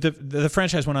 With the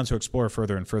franchise went on to explore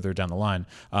further and further down the line.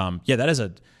 That is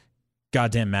a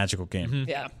goddamn magical game.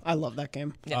 Yeah, I love that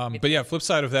game. But yeah, flip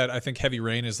side of that, I think Heavy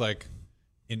Rain is like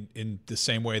in the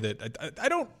same way that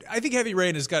I think Heavy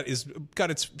Rain has got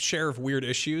its share of weird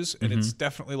issues, and it's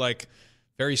definitely like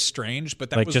very strange.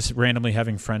 But that like was just randomly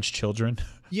having French children.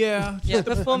 Yeah.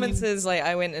 Performances. Like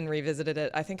I went and revisited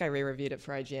it. I think I re-reviewed it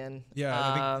for IGN. Yeah.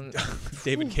 I think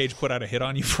David Cage put out a hit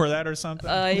on you for that or something.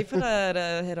 He put out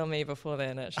a hit on me before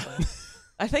then. Actually,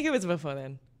 I think it was before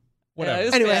then.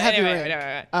 Whatever. Anyway, Heavy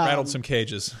Rain. Rattled some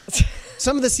cages.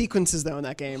 Some of the sequences though in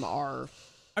that game are.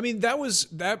 I mean,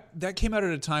 that came out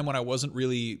at a time when I wasn't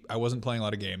playing a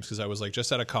lot of games because I was like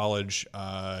just out of college,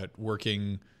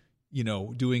 working,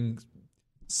 doing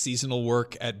seasonal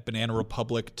work at Banana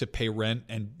Republic to pay rent.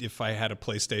 And if I had a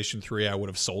PlayStation 3, I would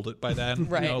have sold it by then.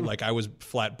 Right. Like I was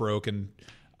flat broke, and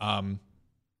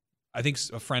I think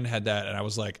a friend had that, and I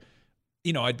was like,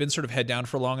 I'd been sort of head down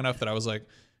for long enough that I was like,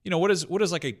 what is a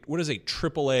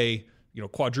AAA,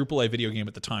 quadruple A video game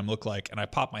at the time look like? And I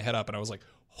popped my head up and I was like,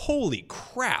 holy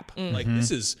crap. Like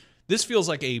this feels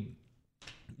like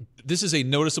this is a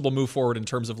noticeable move forward in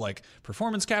terms of like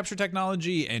performance capture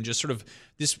technology and just sort of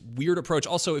this weird approach.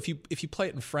 Also, if you play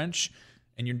it in French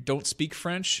and you don't speak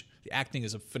French, the acting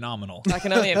is phenomenal. I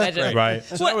can only imagine. Right.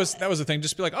 So that was the thing.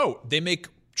 Just be like, oh, they make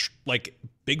like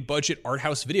big budget art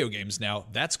house video games now.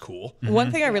 That's cool. One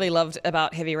thing I really loved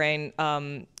about Heavy Rain,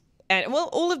 and well,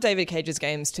 all of David Cage's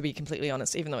games, to be completely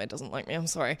honest, even though it doesn't like me, I'm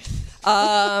sorry,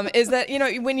 is that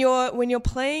when you're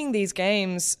playing these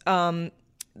games,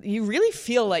 you really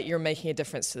feel like you're making a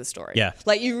difference to the story. Yeah,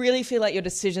 like you really feel like your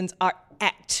decisions are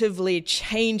actively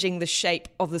changing the shape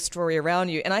of the story around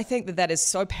you, and I think that is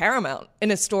so paramount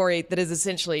in a story that is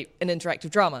essentially an interactive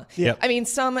drama. Yeah, I mean,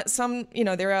 some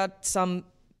there are some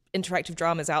interactive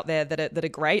dramas out there that are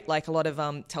great, like a lot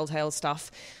of Telltale stuff.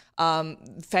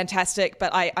 Fantastic,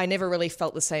 but I never really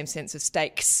felt the same sense of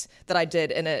stakes that I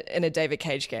did in a David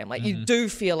Cage game. Like you do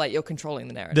feel like you're controlling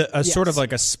the narrative. Sort of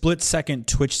like a split-second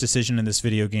twitch decision in this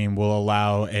video game will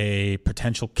allow a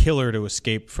potential killer to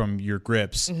escape from your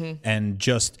grips and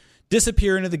just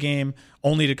disappear into the game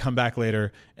only to come back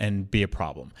later and be a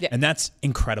problem. Yeah. And that's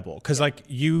incredible because like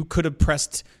you could have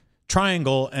pressed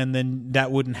triangle and then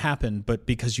that wouldn't happen, but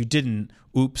because you didn't,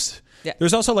 oops. Yeah.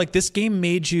 There's also like this game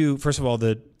made you, first of all,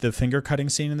 the finger cutting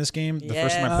scene in this game, the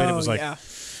first time I played it was like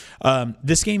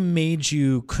This game made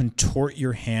you contort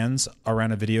your hands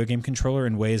around a video game controller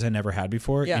in ways I never had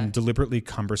before in deliberately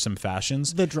cumbersome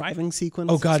fashions. The driving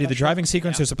sequence. Oh god, the driving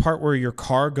sequence. There's a part where your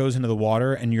car goes into the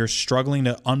water and you're struggling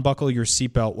to unbuckle your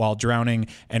seatbelt while drowning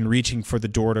and reaching for the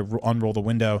door to unroll the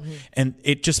window. And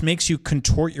it just makes you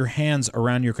contort your hands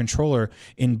around your controller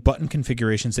in button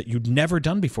configurations that you'd never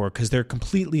done before because they're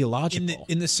completely illogical.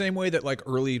 In the same way that like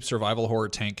early survival horror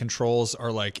tank controls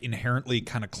are like inherently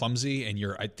kind of clumsy, and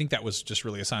I think that was just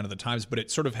really a sign of the times, but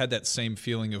it sort of had that same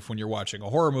feeling of when you're watching a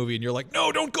horror movie and you're like,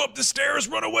 no, don't go up the stairs,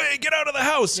 run away, get out of the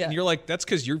house. And you're like, that's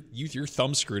because your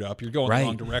thumb screwed up. You're going the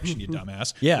wrong direction, you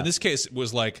dumbass. In this case, it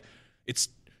was like, it's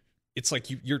like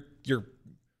you're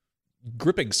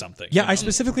gripping something. Yeah, I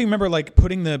specifically remember like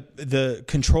putting the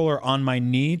controller on my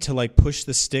knee to like push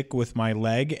the stick with my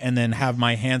leg and then have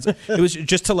my hands. It was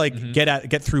just to like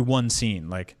get through one scene,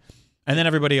 like. And then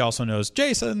everybody also knows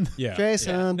Jason. Yeah,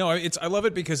 Jason. Yeah. No, I love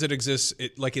it because it exists.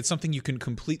 It's something you can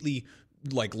completely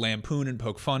like lampoon and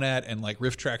poke fun at, and like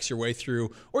riff tracks your way through,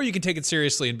 or you can take it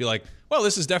seriously and be like, well,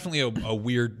 this is definitely a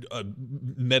weird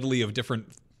medley of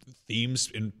different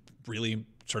themes and really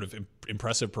sort of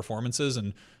impressive performances,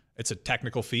 and it's a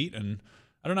technical feat, and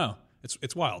I don't know.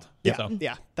 It's wild. Yeah, so.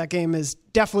 Yeah. That game is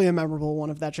definitely a memorable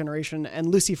one of that generation. And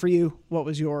Lucy, for you, what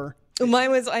was your...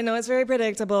 Mine was, I know it's very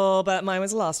predictable, but mine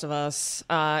was The Last of Us.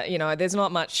 There's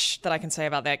not much that I can say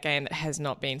about that game that has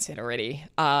not been said already.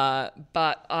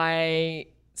 But I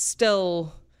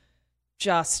still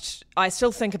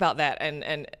think about that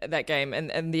and that game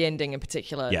and the ending in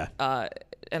particular. Yeah.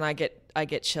 And I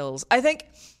get chills. I think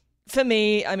for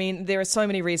me, I mean, there are so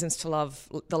many reasons to love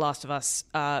The Last of Us,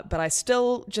 but I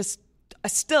still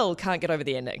can't get over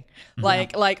the ending.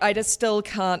 Like I just still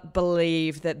can't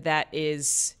believe that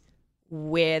is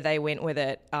where they went with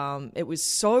it. It was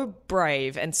so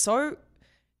brave and so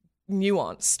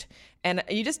nuanced, and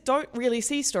you just don't really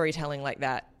see storytelling like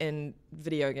that in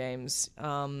video games.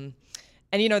 And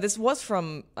this was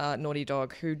from Naughty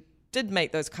Dog, who did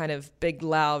make those kind of big,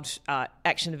 loud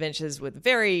action adventures with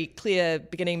very clear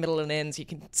beginning, middle, and ends. You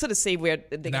can sort of see where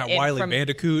they that Wily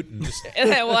Bandicoot and just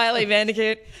that Wily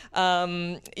Bandicoot.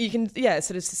 You can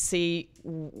sort of see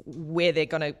where they're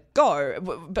gonna go.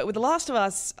 But with The Last of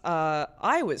Us,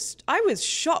 I was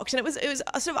shocked, and it was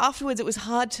sort of afterwards. It was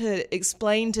hard to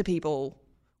explain to people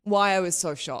why I was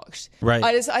so shocked. Right.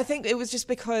 I think it was just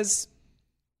because.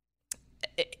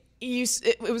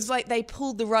 It was like they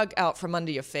pulled the rug out from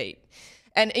under your feet,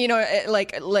 and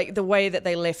like the way that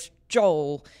they left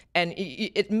Joel, and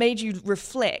it made you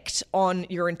reflect on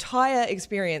your entire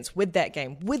experience with that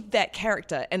game, with that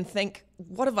character, and think,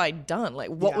 what have I done? Like,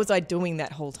 what was I doing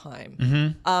that whole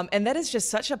time? And that is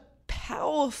just such a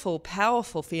powerful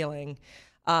feeling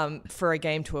for a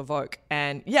game to evoke.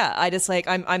 And I just like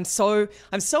I'm so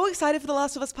excited for The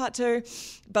Last of Us Part 2,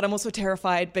 but I'm also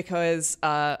terrified because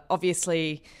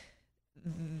obviously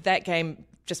that game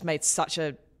just made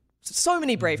so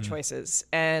many brave choices,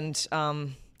 and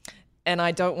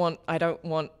I don't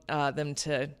want them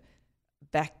to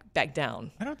back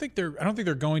down. I don't think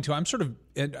they're going to. I'm sort of,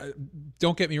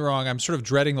 don't get me wrong, I'm sort of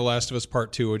dreading The Last of Us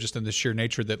Part 2, just in the sheer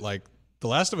nature that like The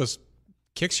Last of Us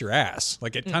kicks your ass.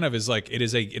 Like it kind of is like it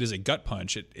is a gut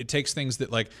punch. It takes things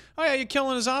that like, oh yeah, you're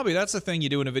killing a zombie. That's the thing you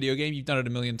do in a video game. You've done it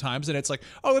a million times, and it's like,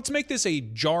 oh, let's make this a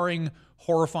jarring,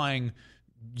 horrifying,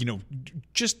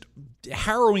 just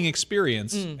harrowing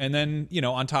experience. And then,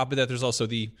 on top of that, there's also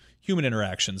the human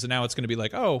interactions. And now it's going to be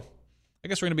like, oh, I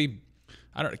guess we're going to be,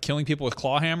 I don't know, killing people with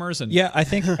claw hammers. And I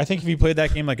think if you played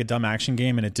that game like a dumb action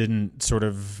game and it didn't sort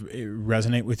of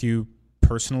resonate with you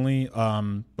personally,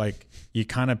 like you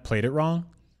kind of played it wrong.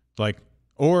 Like,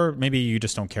 or maybe you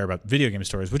just don't care about video game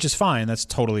stories, which is fine. That's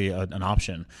totally an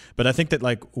option. But I think that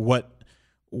like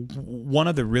one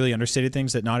of the really understated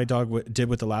things that Naughty Dog did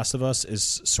with The Last of Us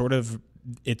is sort of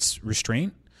its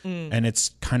restraint and its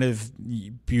kind of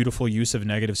beautiful use of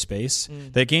negative space.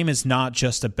 That game is not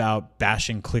just about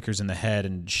bashing clickers in the head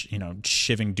and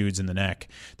shivving dudes in the neck.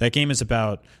 That game is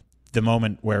about the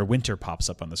moment where winter pops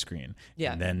up on the screen,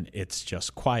 and then it's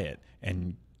just quiet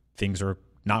and things are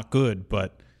not good,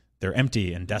 but they're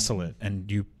empty and desolate,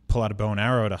 and you pull out a bow and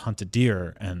arrow to hunt a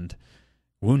deer and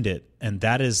wound it, and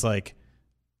that is like.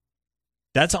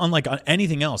 That's unlike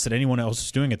anything else that anyone else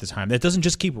is doing at the time. That doesn't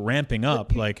just keep ramping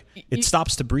up. Like, it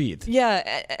stops to breathe.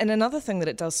 Yeah, and another thing that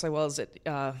it does so well is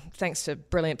that, thanks to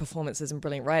brilliant performances and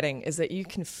brilliant writing, is that you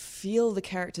can feel the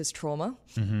character's trauma.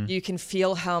 You can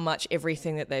feel how much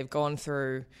everything that they've gone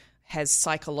through has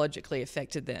psychologically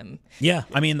affected them. Yeah,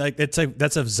 I mean, like that's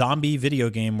a zombie video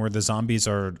game where the zombies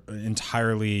are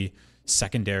entirely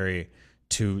secondary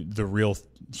to the real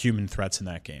human threats in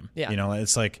that game. Yeah.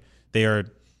 It's like they are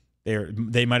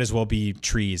they might as well be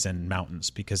trees and mountains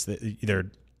because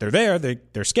they're there,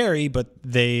 they're scary, but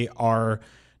they are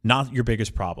not your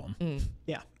biggest problem.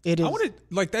 Yeah, it is. I want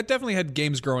to that definitely had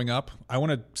games growing up. I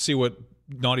want to see what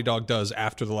Naughty Dog does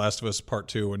after The Last of Us Part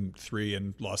 2 and 3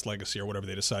 and Lost Legacy or whatever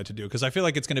they decide to do, because I feel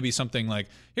like it's going to be something like,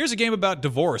 here's a game about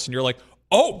divorce, and you're like,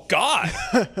 oh God.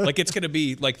 It's going to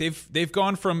be like they've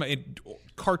gone from a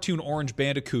cartoon Orange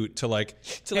Bandicoot to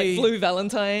hey, Blue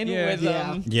Valentine with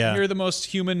you're the most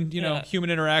human, human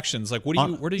interactions. Like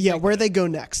where do you where they go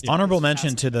next? Honorable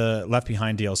mention to the Left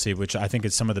Behind DLC, which I think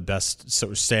is some of the best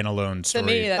standalone story. For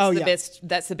me,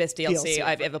 that's the best DLC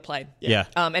I've ever played. Yeah.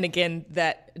 And again,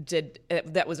 that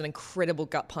was an incredible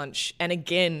gut punch, and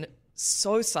again,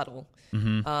 so subtle.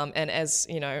 And as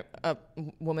a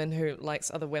woman who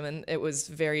likes other women, it was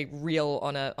very real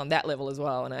on that level as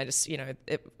well. And I just,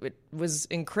 it was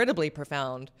incredibly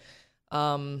profound.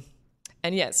 And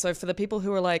yeah, so for the people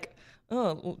who are like,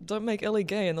 oh, well, don't make Ellie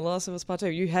gay in The Last of Us Part 2,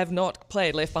 you have not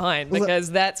played Left Behind,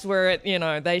 because that's where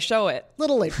they show it.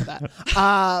 Little late for that.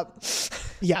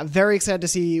 Yeah, very excited to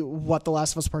see what The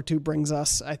Last of Us Part 2 brings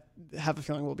us. I have a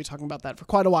feeling we'll be talking about that for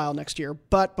quite a while next year.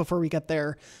 But before we get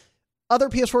there, other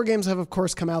PS4 games have, of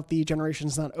course, come out. The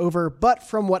generation's not over. But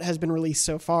from what has been released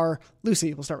so far,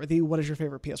 Lucy, we'll start with you. What is your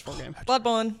favorite PS4 game?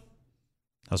 Bloodborne.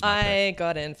 I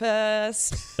got in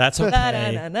first. That's okay.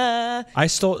 Da-da-da-da. I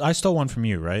stole one from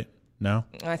you, right? No?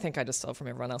 I think I just stole from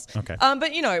everyone else. Okay.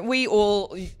 But we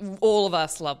all of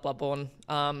us love Bloodborne.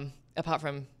 Apart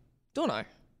from Dorno.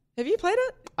 Have you played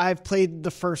it? I've played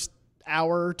the first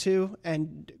hour or two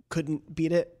and couldn't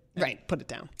beat it. Right. Put it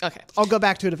down. Okay. I'll go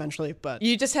back to it eventually, but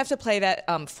you just have to play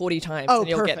that 40 times and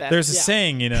you'll perfect. get there. There's a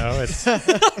saying, it's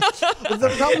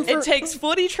the problem it takes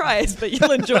 40 tries, but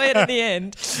you'll enjoy it in the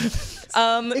end.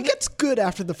 It gets good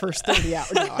after the first 30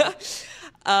 hours.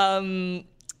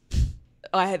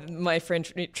 I had my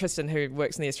friend Tristan, who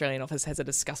works in the Australian office, has a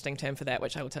disgusting term for that,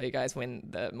 which I will tell you guys when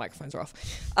the microphones are off.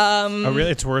 Oh,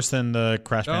 really? It's worse than the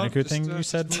Crash Bandicoot thing you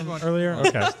said earlier?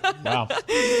 Okay. Wow.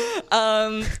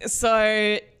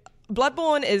 So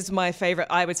Bloodborne is my favorite,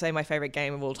 I would say my favorite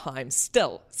game of all time.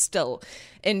 Still,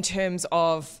 in terms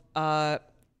of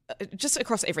just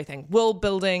across everything. World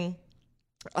building,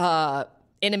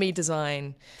 enemy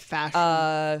design.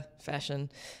 Fashion.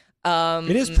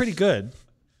 It is pretty good.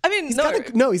 I mean, he's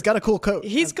got a cool coat.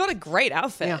 He's got a great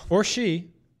outfit. Yeah. Or she.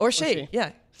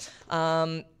 Yeah.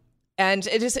 And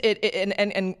it is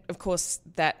and of course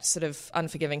that sort of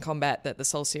unforgiving combat that the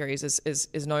Soul series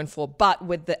is known for, but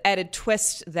with the added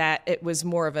twist that it was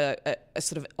more of a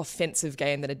sort of offensive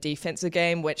game than a defensive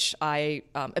game, which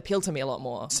appealed to me a lot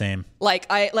more. Same.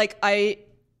 I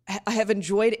have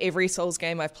enjoyed every Souls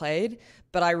game I've played,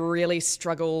 but I really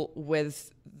struggle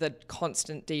with the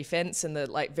constant defense and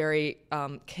the very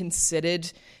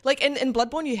considered. In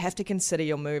Bloodborne, you have to consider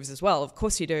your moves as well. Of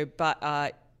course you do, but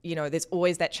there's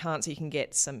always that chance you can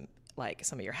get some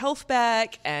of your health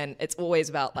back, and it's always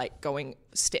about going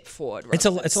a step forward. It's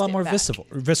a lot more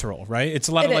visceral, right? It's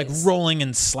a lot of rolling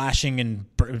and slashing and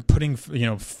putting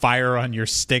fire on your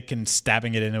stick and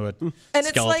stabbing it into a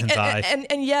skeleton's eye.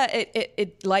 And yeah,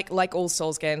 it like all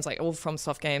Souls games, like all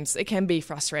FromSoft games, it can be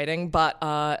frustrating, but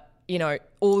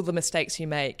all the mistakes you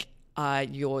make are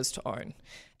yours to own.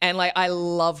 And I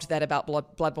loved that about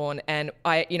Bloodborne, and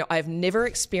I've never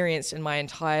experienced in my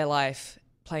entire life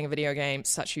playing a video game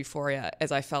such euphoria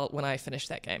as I felt when I finished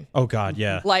that game. Oh God,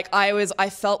 yeah. I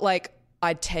felt like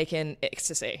I'd taken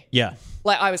ecstasy. Yeah.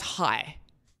 I was high.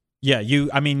 Yeah,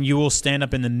 you will stand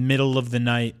up in the middle of the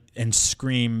night and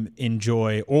scream in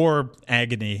joy or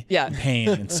agony, pain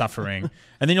and suffering,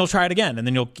 and then you'll try it again, and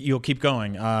then you'll keep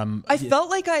going. I felt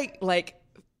like I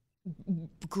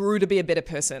grew to be a better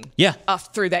person. Yeah.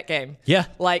 Through that game. Yeah.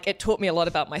 It taught me a lot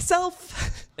about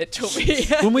myself. It taught me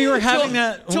when we were having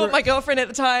taught my girlfriend at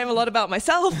the time a lot about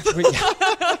myself.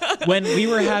 When we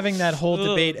were having that whole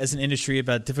debate as an industry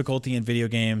about difficulty in video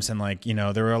games, and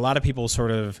there were a lot of people sort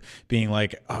of being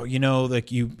like, oh, this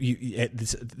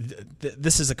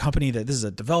is a company this is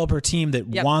a developer team that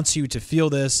wants you to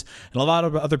feel this, and a lot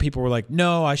of other people were like,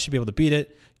 no, I should be able to beat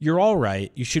it. You're all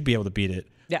right. You should be able to beat it.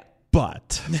 Yeah.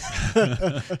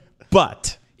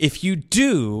 But if you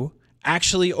do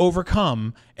actually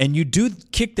overcome and you do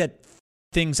kick that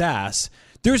thing's ass,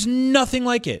 there's nothing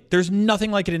like it. There's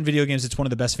nothing like it in video games. It's one of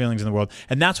the best feelings in the world.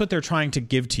 And that's what they're trying to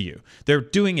give to you. They're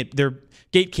doing it. They're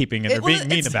gatekeeping, and they're being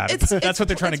mean about it. That's what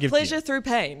they're trying to give to you. It's pleasure through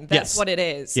pain. That's what it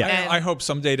is. Yeah. And I hope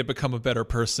someday to become a better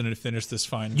person and finish this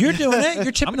fine. You're doing it.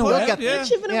 You're chipping away. You're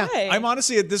chipping away. I'm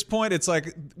honestly at this point, it's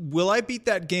like, will I beat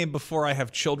that game before I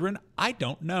have children? I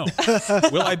don't know.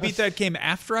 Will I beat that game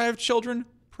after I have children?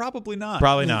 Probably not.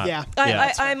 Probably not. Yeah.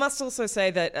 I must also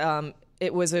say that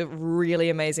it was a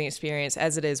really amazing experience,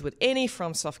 as it is with any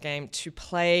FromSoft game, to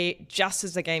play just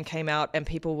as the game came out and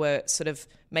people were sort of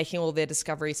making all their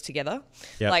discoveries together.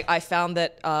 Yep. Like I found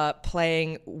that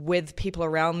playing with people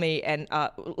around me, and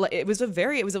it was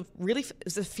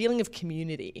a feeling of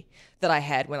community that I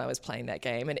had when I was playing that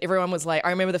game. And everyone was like,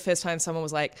 I remember the first time someone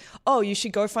was like, "Oh, you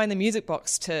should go find the music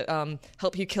box to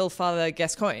help you kill Father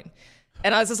Gascoigne."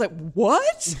 And I was just like,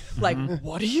 "What? Like,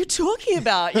 what are you talking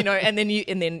about?" You know, and then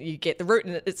you get the route,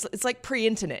 and it's like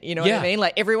pre-internet. You know what I mean?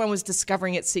 Like everyone was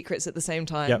discovering its secrets at the same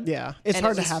time. Yep. Yeah. It's And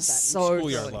hard it to have was that. So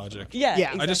Schoolyard good. logic. Yeah.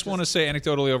 Yeah. I just want to say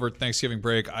anecdotally over Thanksgiving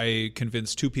break, I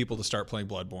convinced 2 people to start playing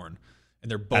Bloodborne,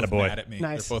 and they're both Attaboy. mad at me.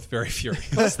 Nice. They're both very furious.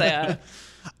 Yes, they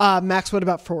are. Max, what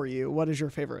about for you? What is your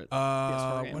favorite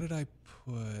PS4 game? What did I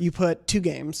put? You put 2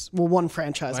 games. Well, one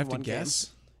franchise Do I have and to one game.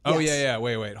 guess? Oh, Yes. yeah.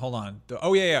 Wait. Hold on.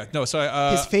 Oh, yeah. No, so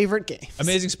His favorite game.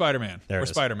 Amazing Spider-Man. There Or it is.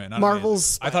 Spider-Man. not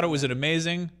Marvel's amazing. I thought it was an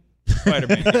amazing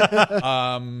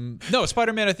Spider-Man. No,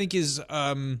 Spider-Man I think is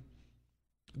I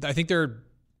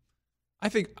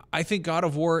think God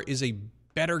of War is a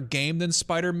better game than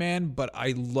Spider-Man, but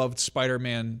I loved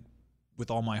Spider-Man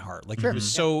with all my heart. Like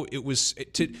it was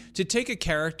to take a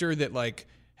character that like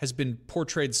has been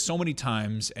portrayed so many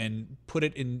times and put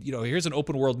it in, here's an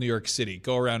open world New York City,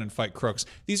 go around and fight crooks.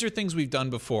 These are things we've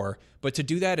done before, but to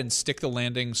do that and stick the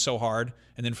landing so hard,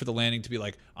 and then for the landing to be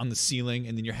like on the ceiling,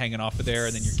 and then you're hanging off of there,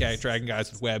 and then you're dragging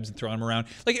guys with webs and throwing them around.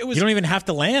 Like it was. You don't even have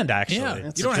to land, actually.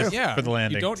 Yeah, you don't have. Yeah, for the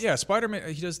landing. You don't. Yeah,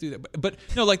 Spider-Man. He does do that, but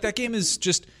no, like that game is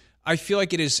just. I feel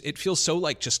like it is. It feels so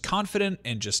like just confident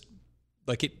and just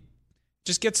like it.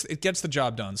 Just gets the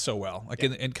job done so well. Like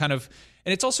and kind of,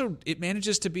 and it's also it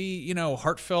manages to be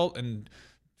heartfelt and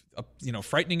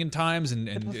frightening in times and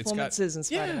The it's got performances in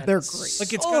Spider-Man. They're are great.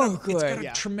 like it's so got a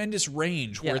good. tremendous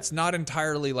range where Yeah. it's not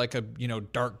entirely like a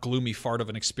dark gloomy fart of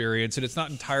an experience, and it's not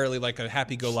entirely like a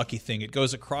happy-go-lucky thing. It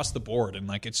goes across the board, and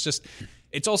like it's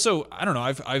also I don't know.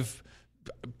 I've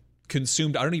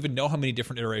consumed I don't even know how many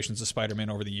different iterations of Spider-Man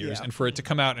over the years, and for it to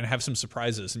come out and have some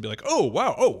surprises and be like, oh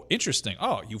wow, oh interesting,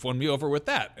 oh you've won me over with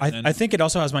that. And I think it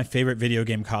also has my favorite video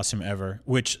game costume ever,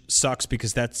 which sucks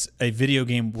because that's a video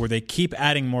game where they keep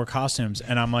adding more costumes,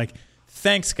 and I'm like,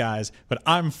 thanks guys, but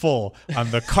I'm full. I'm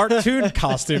the cartoon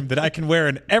costume that I can wear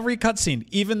in every cutscene,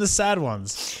 even the sad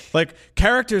ones. Like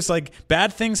characters, like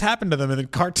bad things happen to them, and then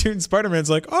cartoon Spider-Man's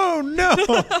like, oh no.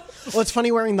 Well, it's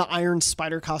funny wearing the Iron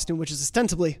Spider costume, which is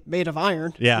ostensibly made of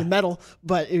iron, Yeah. metal,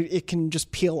 but it can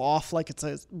just peel off like it's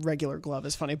a regular glove.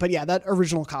 Is funny, but yeah, that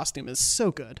original costume is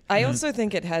so good. I also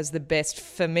think it has the best,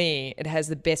 for me, it has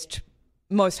the best,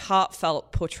 most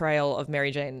heartfelt portrayal of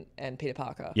Mary Jane and Peter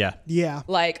Parker. Yeah. Yeah,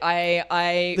 Like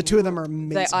the two of them are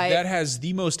amazing. that has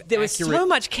the most there was accurate so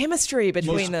much chemistry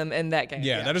between them in that game.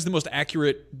 that is the most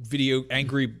accurate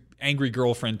angry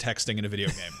girlfriend texting in a video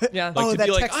game. Yeah. Like Oh, to that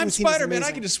be like, texting I'm scene is Spider-Man, I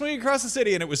amazing. can just swing across the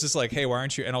city, and it was just like, hey, why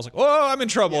aren't you? And I was like, oh, I'm in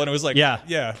trouble. And it was like, Yeah.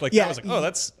 like Yeah. I was like, oh,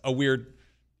 that's a weird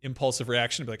impulsive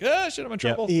reaction to be like, ah, shit, I'm in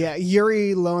trouble. Yeah,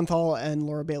 Yuri Lowenthal and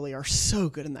Laura Bailey are so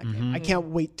good in that game. I can't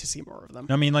wait to see more of them.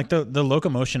 I mean, like the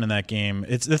locomotion in that game.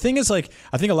 It's the thing is like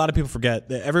I think a lot of people forget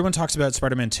that everyone talks about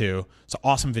Spider-Man 2. It's an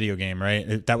awesome video game,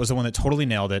 right? That was the one that totally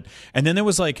nailed it. And then there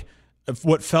was like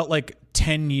what felt like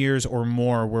 10 years or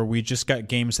more where we just got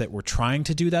games that were trying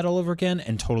to do that all over again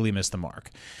and totally missed the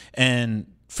mark. And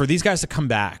for these guys to come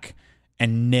back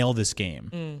and nail this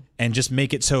game and just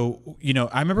make it so,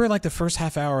 I remember like the first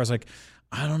half hour, I was like,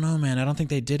 I don't know, man. I don't think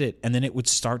they did it. And then it would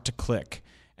start to click.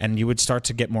 And you would start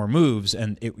to get more moves,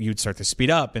 and you'd start to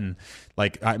speed up, and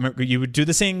like I remember, you would do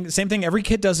the same thing every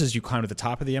kid does: is you climb to the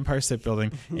top of the Empire State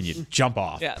Building and you jump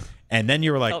off. Yeah. And then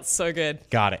you were like, Felt so good.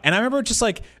 got it. And I remember just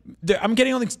like I'm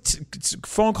getting all these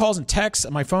phone calls and texts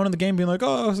on my phone in the game, being like,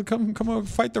 "Oh, come over,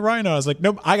 fight the Rhino." I was like,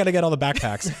 "Nope, I got to get all the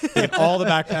backpacks. Get all the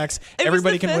backpacks.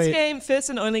 Everybody it was can the wait." first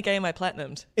and only game I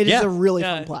platinumed. It is Yeah. a really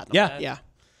Yeah. fun platinum. Yeah. Yeah.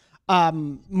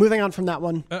 Moving on from that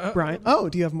one, Brian. Oh,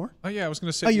 do you have more? Oh yeah, I was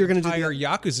going to say you're the gonna do the- entire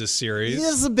Yakuza series.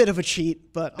 This is a bit of a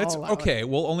cheat, but That's I'll allow it. okay.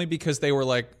 Well, only because they were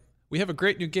like, we have a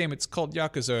great new game. It's called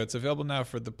Yakuza. It's available now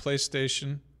for the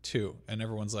PlayStation 2. And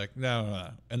everyone's like, no.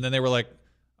 And then they were like,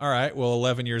 all right, well,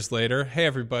 11 years later, hey,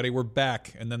 everybody, we're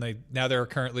back. And then there are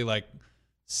currently like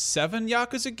 7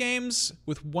 Yakuza games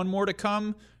with one more to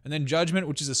come. And then Judgment,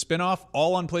 which is a spinoff,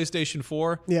 all on PlayStation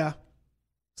 4. Yeah,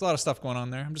 There's a lot of stuff going on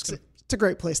there. I'm just going to... it's a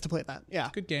great place to play that. Yeah.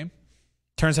 Good game.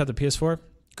 Turns out the PS4,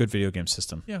 good video game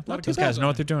system. Yeah, a lot of Those good guys stuff know on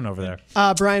what they're doing over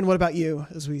there. Brian, what about you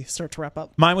as we start to wrap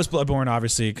up? Mine was Bloodborne,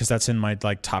 obviously, because that's in my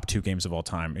like top 2 games of all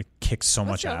time. It kicks so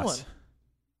much the other ass. one?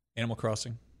 Animal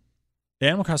Crossing. The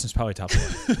Animal Crossing is probably top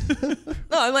 4.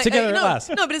 No, I'm like Together at no, last.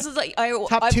 no, but it's just like I've 2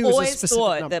 is a always specific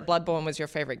thought number. that Bloodborne was your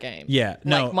favorite game. Yeah,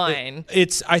 no, like mine. I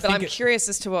But think I'm curious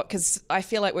as to what, because I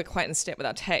feel like we're quite in step with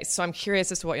our taste. So I'm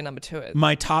curious as to what your number 2 is.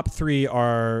 my top 3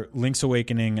 are Link's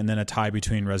Awakening and then a tie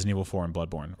between Resident Evil 4 and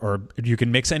Bloodborne. Or you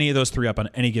can mix any of those 3 up on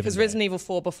any given Because day. Resident Evil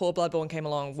 4 before Bloodborne came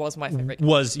along was my favorite game.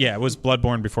 It was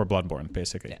Bloodborne before Bloodborne,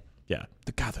 basically. Yeah.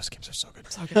 God, those games are so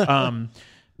good. So good.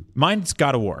 Mine's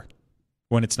God of War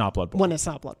when it's not Bloodborne. When it's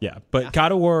not Bloodborne. Yeah, but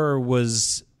God of War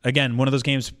was, again, one of those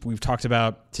games we've talked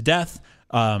about to death.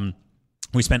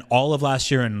 We spent all of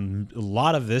last year and a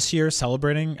lot of this year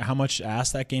celebrating how much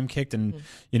ass that game kicked and,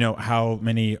 how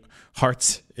many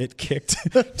hearts it kicked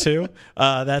too.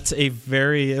 It was a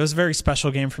very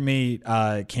special game for me.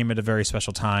 It came at a very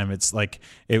special time.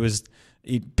 It was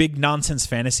a big nonsense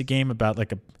fantasy game about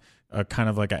like a kind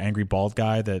of like an angry bald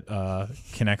guy that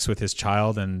connects with his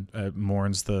child and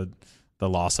mourns the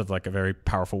loss of like a very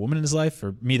powerful woman in his life.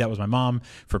 For me, that was my mom.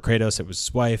 For Kratos, it was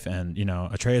his wife and,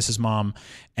 Atreus' mom.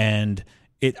 And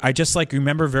I just like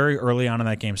remember very early on in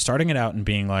that game, starting it out and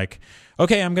being like,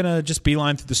 okay, I'm going to just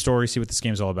beeline through the story, see what this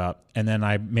game's all about. And then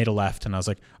I made a left and I was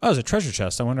like, oh, there's a treasure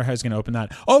chest. I wonder how he's going to open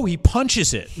that. Oh, he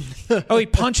punches it. Oh, he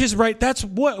punches right. That's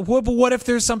what if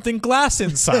there's something glass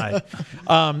inside?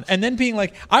 And then being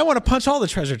like, I want to punch all the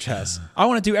treasure chests. I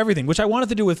want to do everything, which I wanted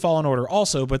to do with Fallen Order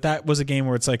also. But that was a game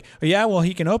where it's like, oh, yeah, well,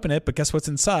 he can open it, but guess what's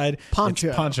inside? Poncho.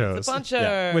 It's ponchos. It's a poncho.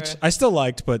 Yeah, which I still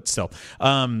liked, but still.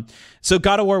 So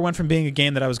God of War went from being a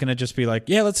game that I was going to just be like,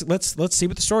 yeah, let's see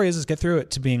what the story is, let's get through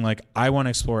it, to being like, I want to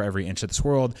explore every inch of this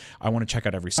world. I want to check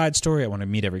out every side story. I want to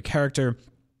meet every character.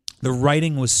 The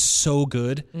writing was so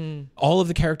good. All of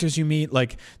the characters you meet,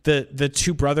 like the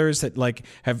 2 brothers that like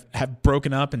have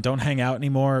broken up and don't hang out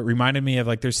anymore. It reminded me of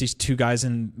like there's these 2 guys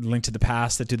in Link to the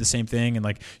Past that do the same thing, and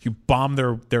like you bomb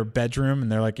their bedroom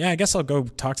and they're like, yeah, I guess I'll go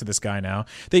talk to this guy now.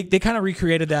 They kind of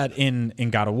recreated that in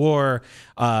God of War.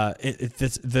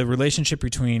 The relationship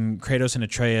between Kratos and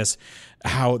Atreus,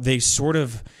 how they sort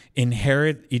of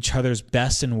inherit each other's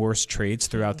best and worst traits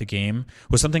throughout the game,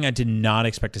 was something I did not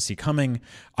expect to see coming.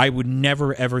 I would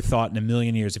never ever thought in a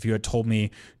million years, if you had told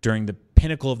me during the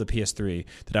pinnacle of the PS3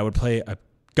 that I would play a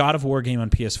God of War game on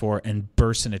PS4 and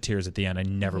burst into tears at the end, I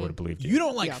never would have believed you. You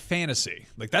don't like fantasy.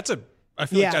 Like I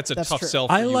feel like that's a tough true. sell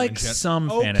for I you like in gen-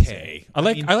 some Okay.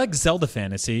 fantasy. I like Zelda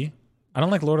fantasy. I don't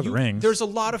like Lord of the Rings. There's a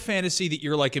lot of fantasy that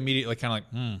you're like immediately kind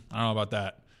of like, I don't know about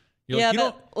that. You're Yeah, like, you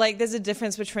don't, but like there's a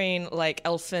difference between like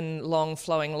elfin long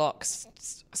flowing locks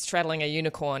straddling a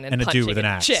unicorn and and a punching dude with an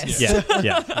axe. chest. Yeah,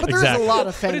 But there's exactly. a lot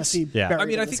of fantasy. yeah. buried I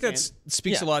mean, in I this think that game.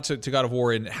 speaks a lot to God of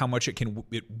War and how much it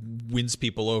wins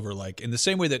people over. Like in the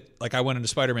same way that like I went into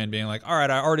Spider-Man being like, all right,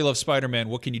 I already love Spider-Man.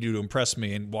 What can you do to impress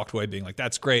me? And walked away being like,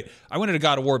 that's great. I went into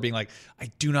God of War being like,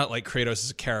 I do not like Kratos as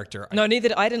a character. No, neither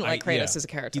I didn't like Kratos as a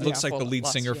character. He looks like for the lead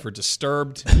last singer year. for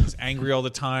Disturbed. He's angry all the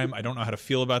time. I don't know how to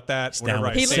feel about that. Whenever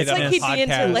I He say He looks that like on he'd the be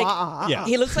into podcast. like Yeah.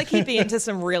 he looks like he'd be into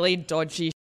some really dodgy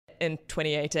shit in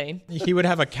 2018. He would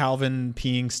have a Calvin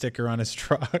peeing sticker on his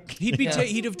truck. He'd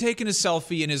have taken a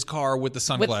selfie in his car with the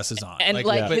sunglasses on. And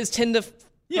but- his Tinder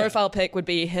profile pic would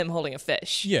be him holding a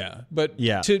fish. Yeah, but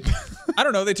Yeah. I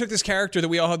don't know. They took this character that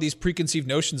we all had these preconceived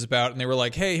notions about, and they were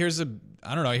like, "Hey, here's a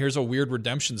weird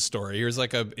redemption story. Here's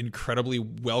like a incredibly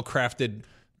well crafted,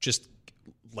 just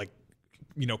like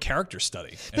character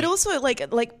study." But also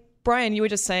like Brian, you were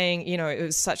just saying, it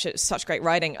was such great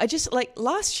writing. I just like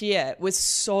last year was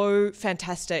so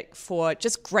fantastic for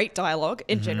just great dialogue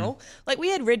in general. Like we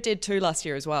had Red Dead 2 last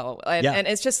year as well. And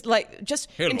it's just like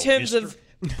in terms of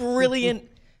brilliant,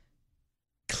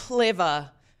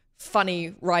 clever,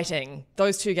 funny writing.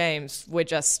 Those 2 games were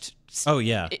just Oh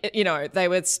yeah. they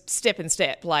were step in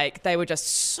step. Like they were just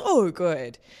so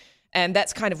good. And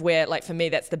that's kind of where, like, for me,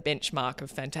 that's the benchmark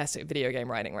of fantastic video game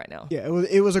writing right now. Yeah,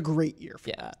 it was a great year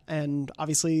for that. And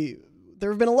obviously, there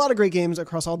have been a lot of great games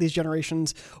across all these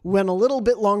generations. Went a little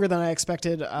bit longer than I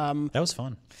expected. That was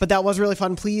fun. But that was really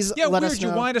fun. Please let us know.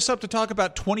 You wind us up to talk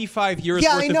about 25 years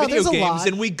Yeah, worth I know, of there's video a games, lot.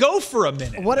 and we go for a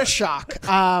minute. What a shock.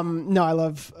 No, I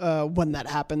love when that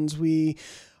happens. We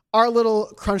are a little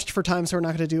crunched for time, so we're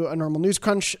not going to do a normal news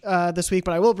crunch this week.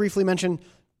 But I will briefly mention,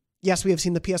 yes, we have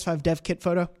seen the PS5 dev kit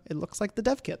photo. It looks like the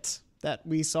dev kits that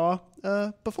we saw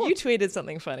before. You tweeted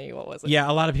something funny. What was it? Yeah,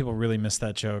 a lot of people really missed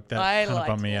that joke. That I kind of liked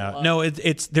bummed me it a out. lot. No,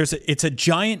 it's a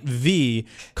giant V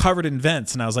covered in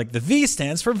vents, and I was like, the V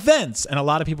stands for vents, and a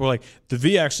lot of people were like, the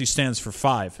V actually stands for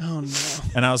 5. Oh, no.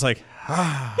 And I was like,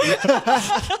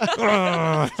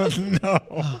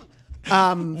 no.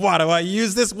 Why do I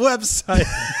use this website?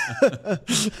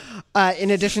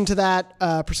 In addition to that,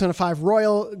 Persona 5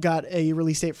 Royal got a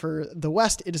release date for the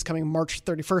West. It is coming March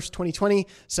 31st, 2020.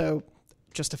 So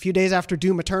just a few days after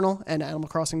Doom Eternal and Animal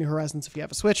Crossing New Horizons if you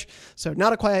have a Switch. So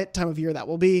not a quiet time of year that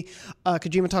will be.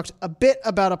 Kojima talked a bit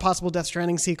about a possible Death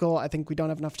Stranding sequel. I think we don't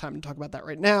have enough time to talk about that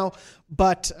right now.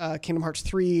 But Kingdom Hearts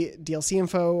 3 DLC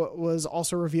info was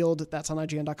also revealed. That's on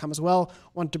IGN.com as well.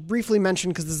 Want to briefly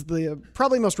mention, because this is the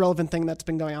probably most relevant thing that's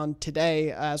been going on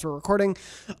today as we're recording,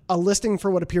 a listing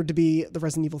for what appeared to be the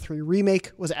Resident Evil 3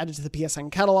 remake was added to the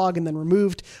PSN catalog and then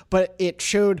removed. But it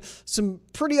showed some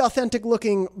pretty authentic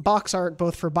looking box art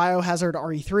both for Biohazard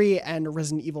RE3 and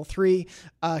Resident Evil 3,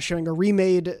 showing a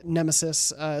remade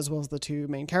Nemesis as well as the two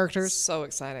main characters. So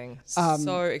exciting.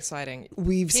 So exciting.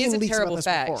 We've seen leaks about this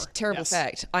before. Terrible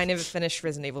fact. I never finished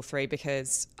Resident Evil 3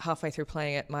 because halfway through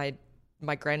playing it,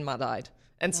 my grandma died.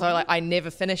 And so I never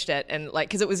finished it. And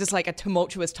because it was just like a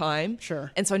tumultuous time.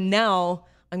 Sure. And so now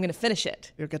I'm going to finish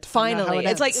it. You'll get to find out how it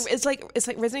ends. It's like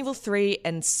Resident Evil 3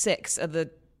 and 6 are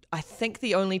I think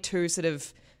the only two sort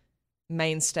of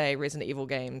mainstay Resident Evil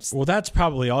games. Well, that's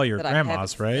probably all your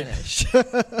grandmas, right?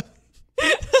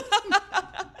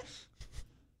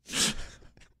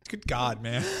 Good God,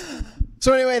 man.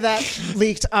 So anyway, that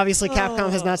leaked. Obviously, Capcom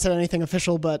has not said anything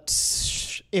official, but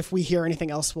if we hear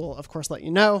anything else, we'll of course let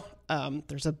you know.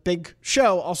 There's a big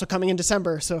show also coming in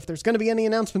December, so if there's going to be any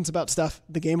announcements about stuff,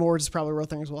 the Game Awards is probably where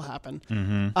things will happen.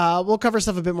 We'll cover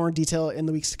stuff a bit more in detail in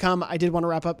the weeks to come. I did want to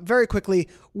wrap up very quickly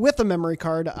with a memory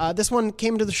card. This one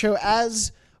came to the show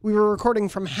as we were recording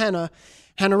from Hannah.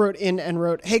 Hannah wrote in and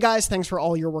wrote, "Hey guys, thanks for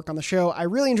all your work on the show. I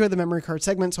really enjoyed the memory card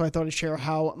segment, so I thought I'd share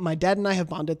how my dad and I have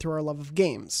bonded through our love of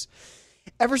games.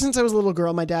 Ever since I was a little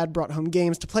girl, my dad brought home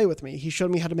games to play with me. He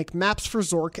showed me how to make maps for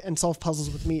Zork and solve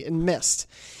puzzles with me in Myst.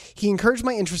 He encouraged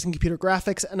my interest in computer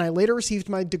graphics, and I later received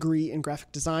my degree in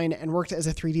graphic design and worked as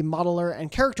a 3D modeler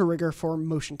and character rigger for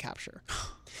motion capture.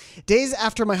 Days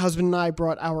after my husband and I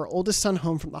brought our oldest son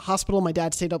home from the hospital, my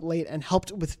dad stayed up late and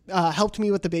helped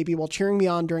me with the baby while cheering me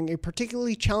on during a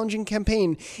particularly challenging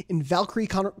campaign in Valkyrie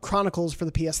Chronicles for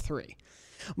the PS3.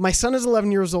 My son is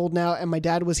 11 years old now, and my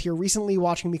dad was here recently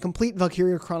watching me complete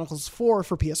Valkyria Chronicles 4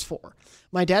 for PS4.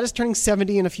 My dad is turning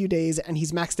 70 in a few days, and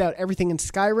he's maxed out everything in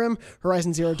Skyrim,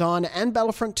 Horizon Zero Dawn, and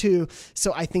Battlefront 2,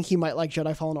 so I think he might like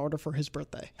Jedi Fallen Order for his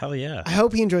birthday. Hell yeah. I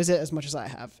hope he enjoys it as much as I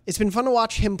have. It's been fun to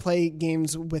watch him play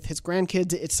games with his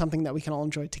grandkids. It's something that we can all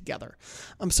enjoy together.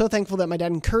 I'm so thankful that my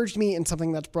dad encouraged me in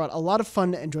something that's brought a lot of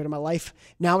fun and joy to my life.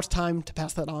 Now it's time to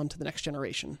pass that on to the next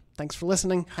generation. Thanks for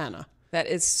listening, Hannah." That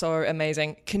is so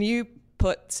amazing. Can you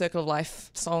put Circle of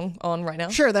Life song on right now?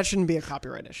 Sure, that shouldn't be a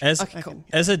copyright issue.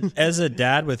 As a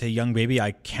dad with a young baby,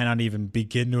 I cannot even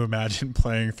begin to imagine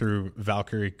playing through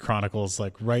Valkyrie Chronicles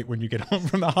like right when you get home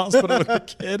from the hospital with a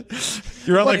kid.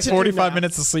 You're on like 45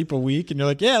 minutes of sleep a week, and you're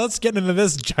like, yeah, let's get into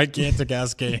this gigantic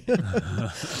ass game.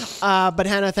 But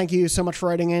Hannah, thank you so much for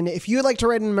writing in. If you'd like to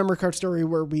write in a memory card story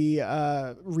where we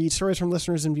read stories from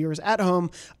listeners and viewers at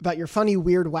home about your funny,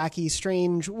 weird, wacky,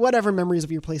 strange, whatever memories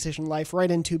of your PlayStation life,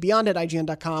 write into beyond@IGN.com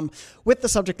with the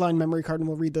subject line memory card, and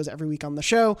we'll read those every week on the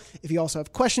show. If you also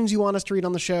have questions you want us to read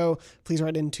on the show, please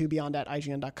write into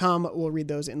beyond@IGN.com. We'll read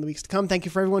those in the weeks to come. Thank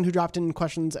you for everyone who dropped in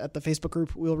questions at the Facebook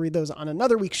group. We'll read those on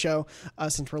another week's show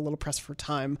since we're a little pressed for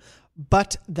time.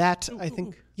 But that, I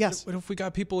think, yes. What if we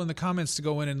got people in the comments to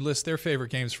go in and list their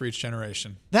favorite games for each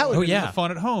generation? That would be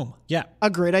fun at home. Yeah. A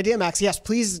great idea, Max. Yes,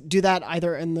 please do that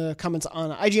either in the comments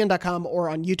on IGN.com or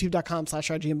on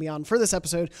YouTube.com/IGNBeyond for this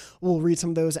episode. We'll read some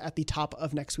of those at the top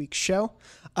of next week's show.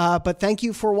 But thank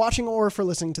you for watching or for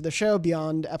listening to the show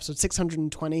Beyond episode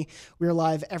 620. We're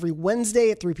live every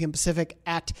Wednesday at 3 p.m. Pacific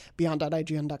at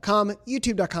beyond.ign.com,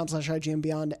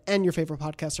 youtube.com/IGNBeyond, and your favorite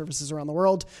podcast services around the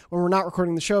world. When we're not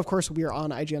recording the show, of course, we are on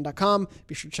IGN.com.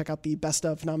 Be sure to check out the best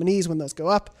of nominees when those go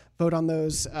up. Vote on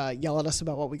those. Yell at us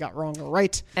about what we got wrong or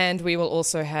right. And we will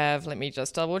also have, let me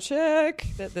just double check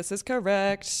that this is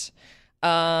correct.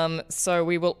 So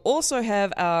we will also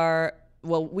have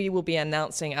we will be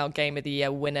announcing our Game of the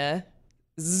Year winners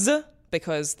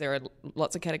because there are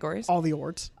lots of categories. All the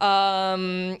awards.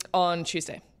 On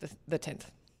Tuesday, the 10th.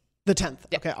 The 10th.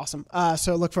 Yeah. Okay, awesome.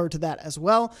 So look forward to that as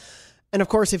well. And of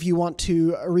course, if you want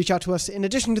to reach out to us, in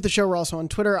addition to the show, we're also on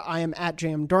Twitter. I am at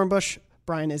JM Dornbush.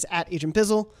 Brian is at Agent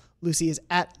Bizzle. Lucy is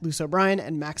at Luce O'Brien.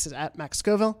 And Max is at Max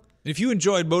Scoville. If you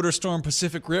enjoyed MotorStorm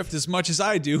Pacific Rift as much as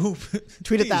I do,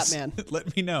 tweet at that man.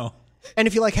 Let me know. And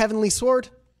if you like Heavenly Sword,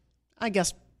 I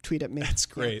guess tweet at me. That's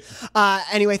great.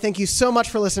 Anyway, thank you so much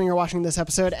for listening or watching this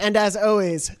episode. And as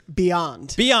always,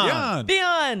 Beyond.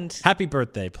 Beyond. Happy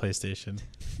birthday, PlayStation.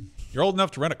 You're old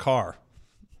enough to rent a car.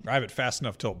 Drive it fast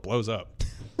enough till it blows up.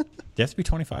 Do you have to be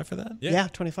 25 for that? Yeah,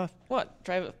 25. What?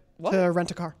 Drive it? What? To rent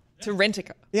a car. To rent a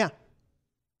car. Yeah.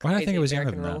 Why did I think it was younger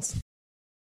American than rules. that?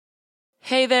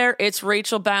 Hey there, it's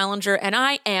Rachel Ballinger, and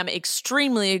I am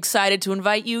extremely excited to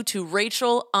invite you to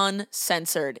Rachel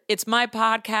Uncensored. It's my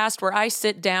podcast where I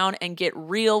sit down and get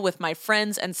real with my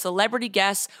friends and celebrity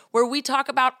guests, where we talk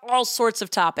about all sorts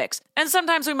of topics. And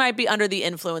sometimes we might be under the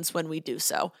influence when we do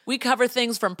so. We cover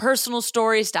things from personal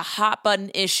stories to hot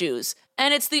button issues.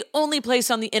 And it's the only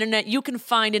place on the internet you can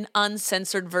find an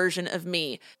uncensored version of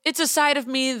me. It's a side of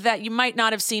me that you might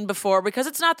not have seen before because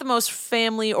it's not the most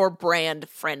family or brand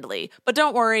friendly. But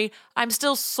don't worry, I'm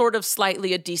still sort of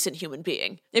slightly a decent human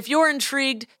being. If you're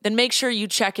intrigued, then make sure you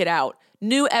check it out.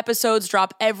 New episodes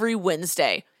drop every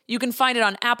Wednesday. You can find it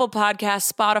on Apple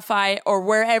Podcasts, Spotify, or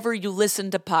wherever you listen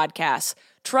to podcasts.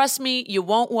 Trust me, you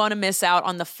won't want to miss out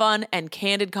on the fun and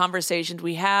candid conversations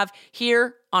we have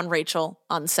here on Rachel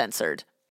Uncensored.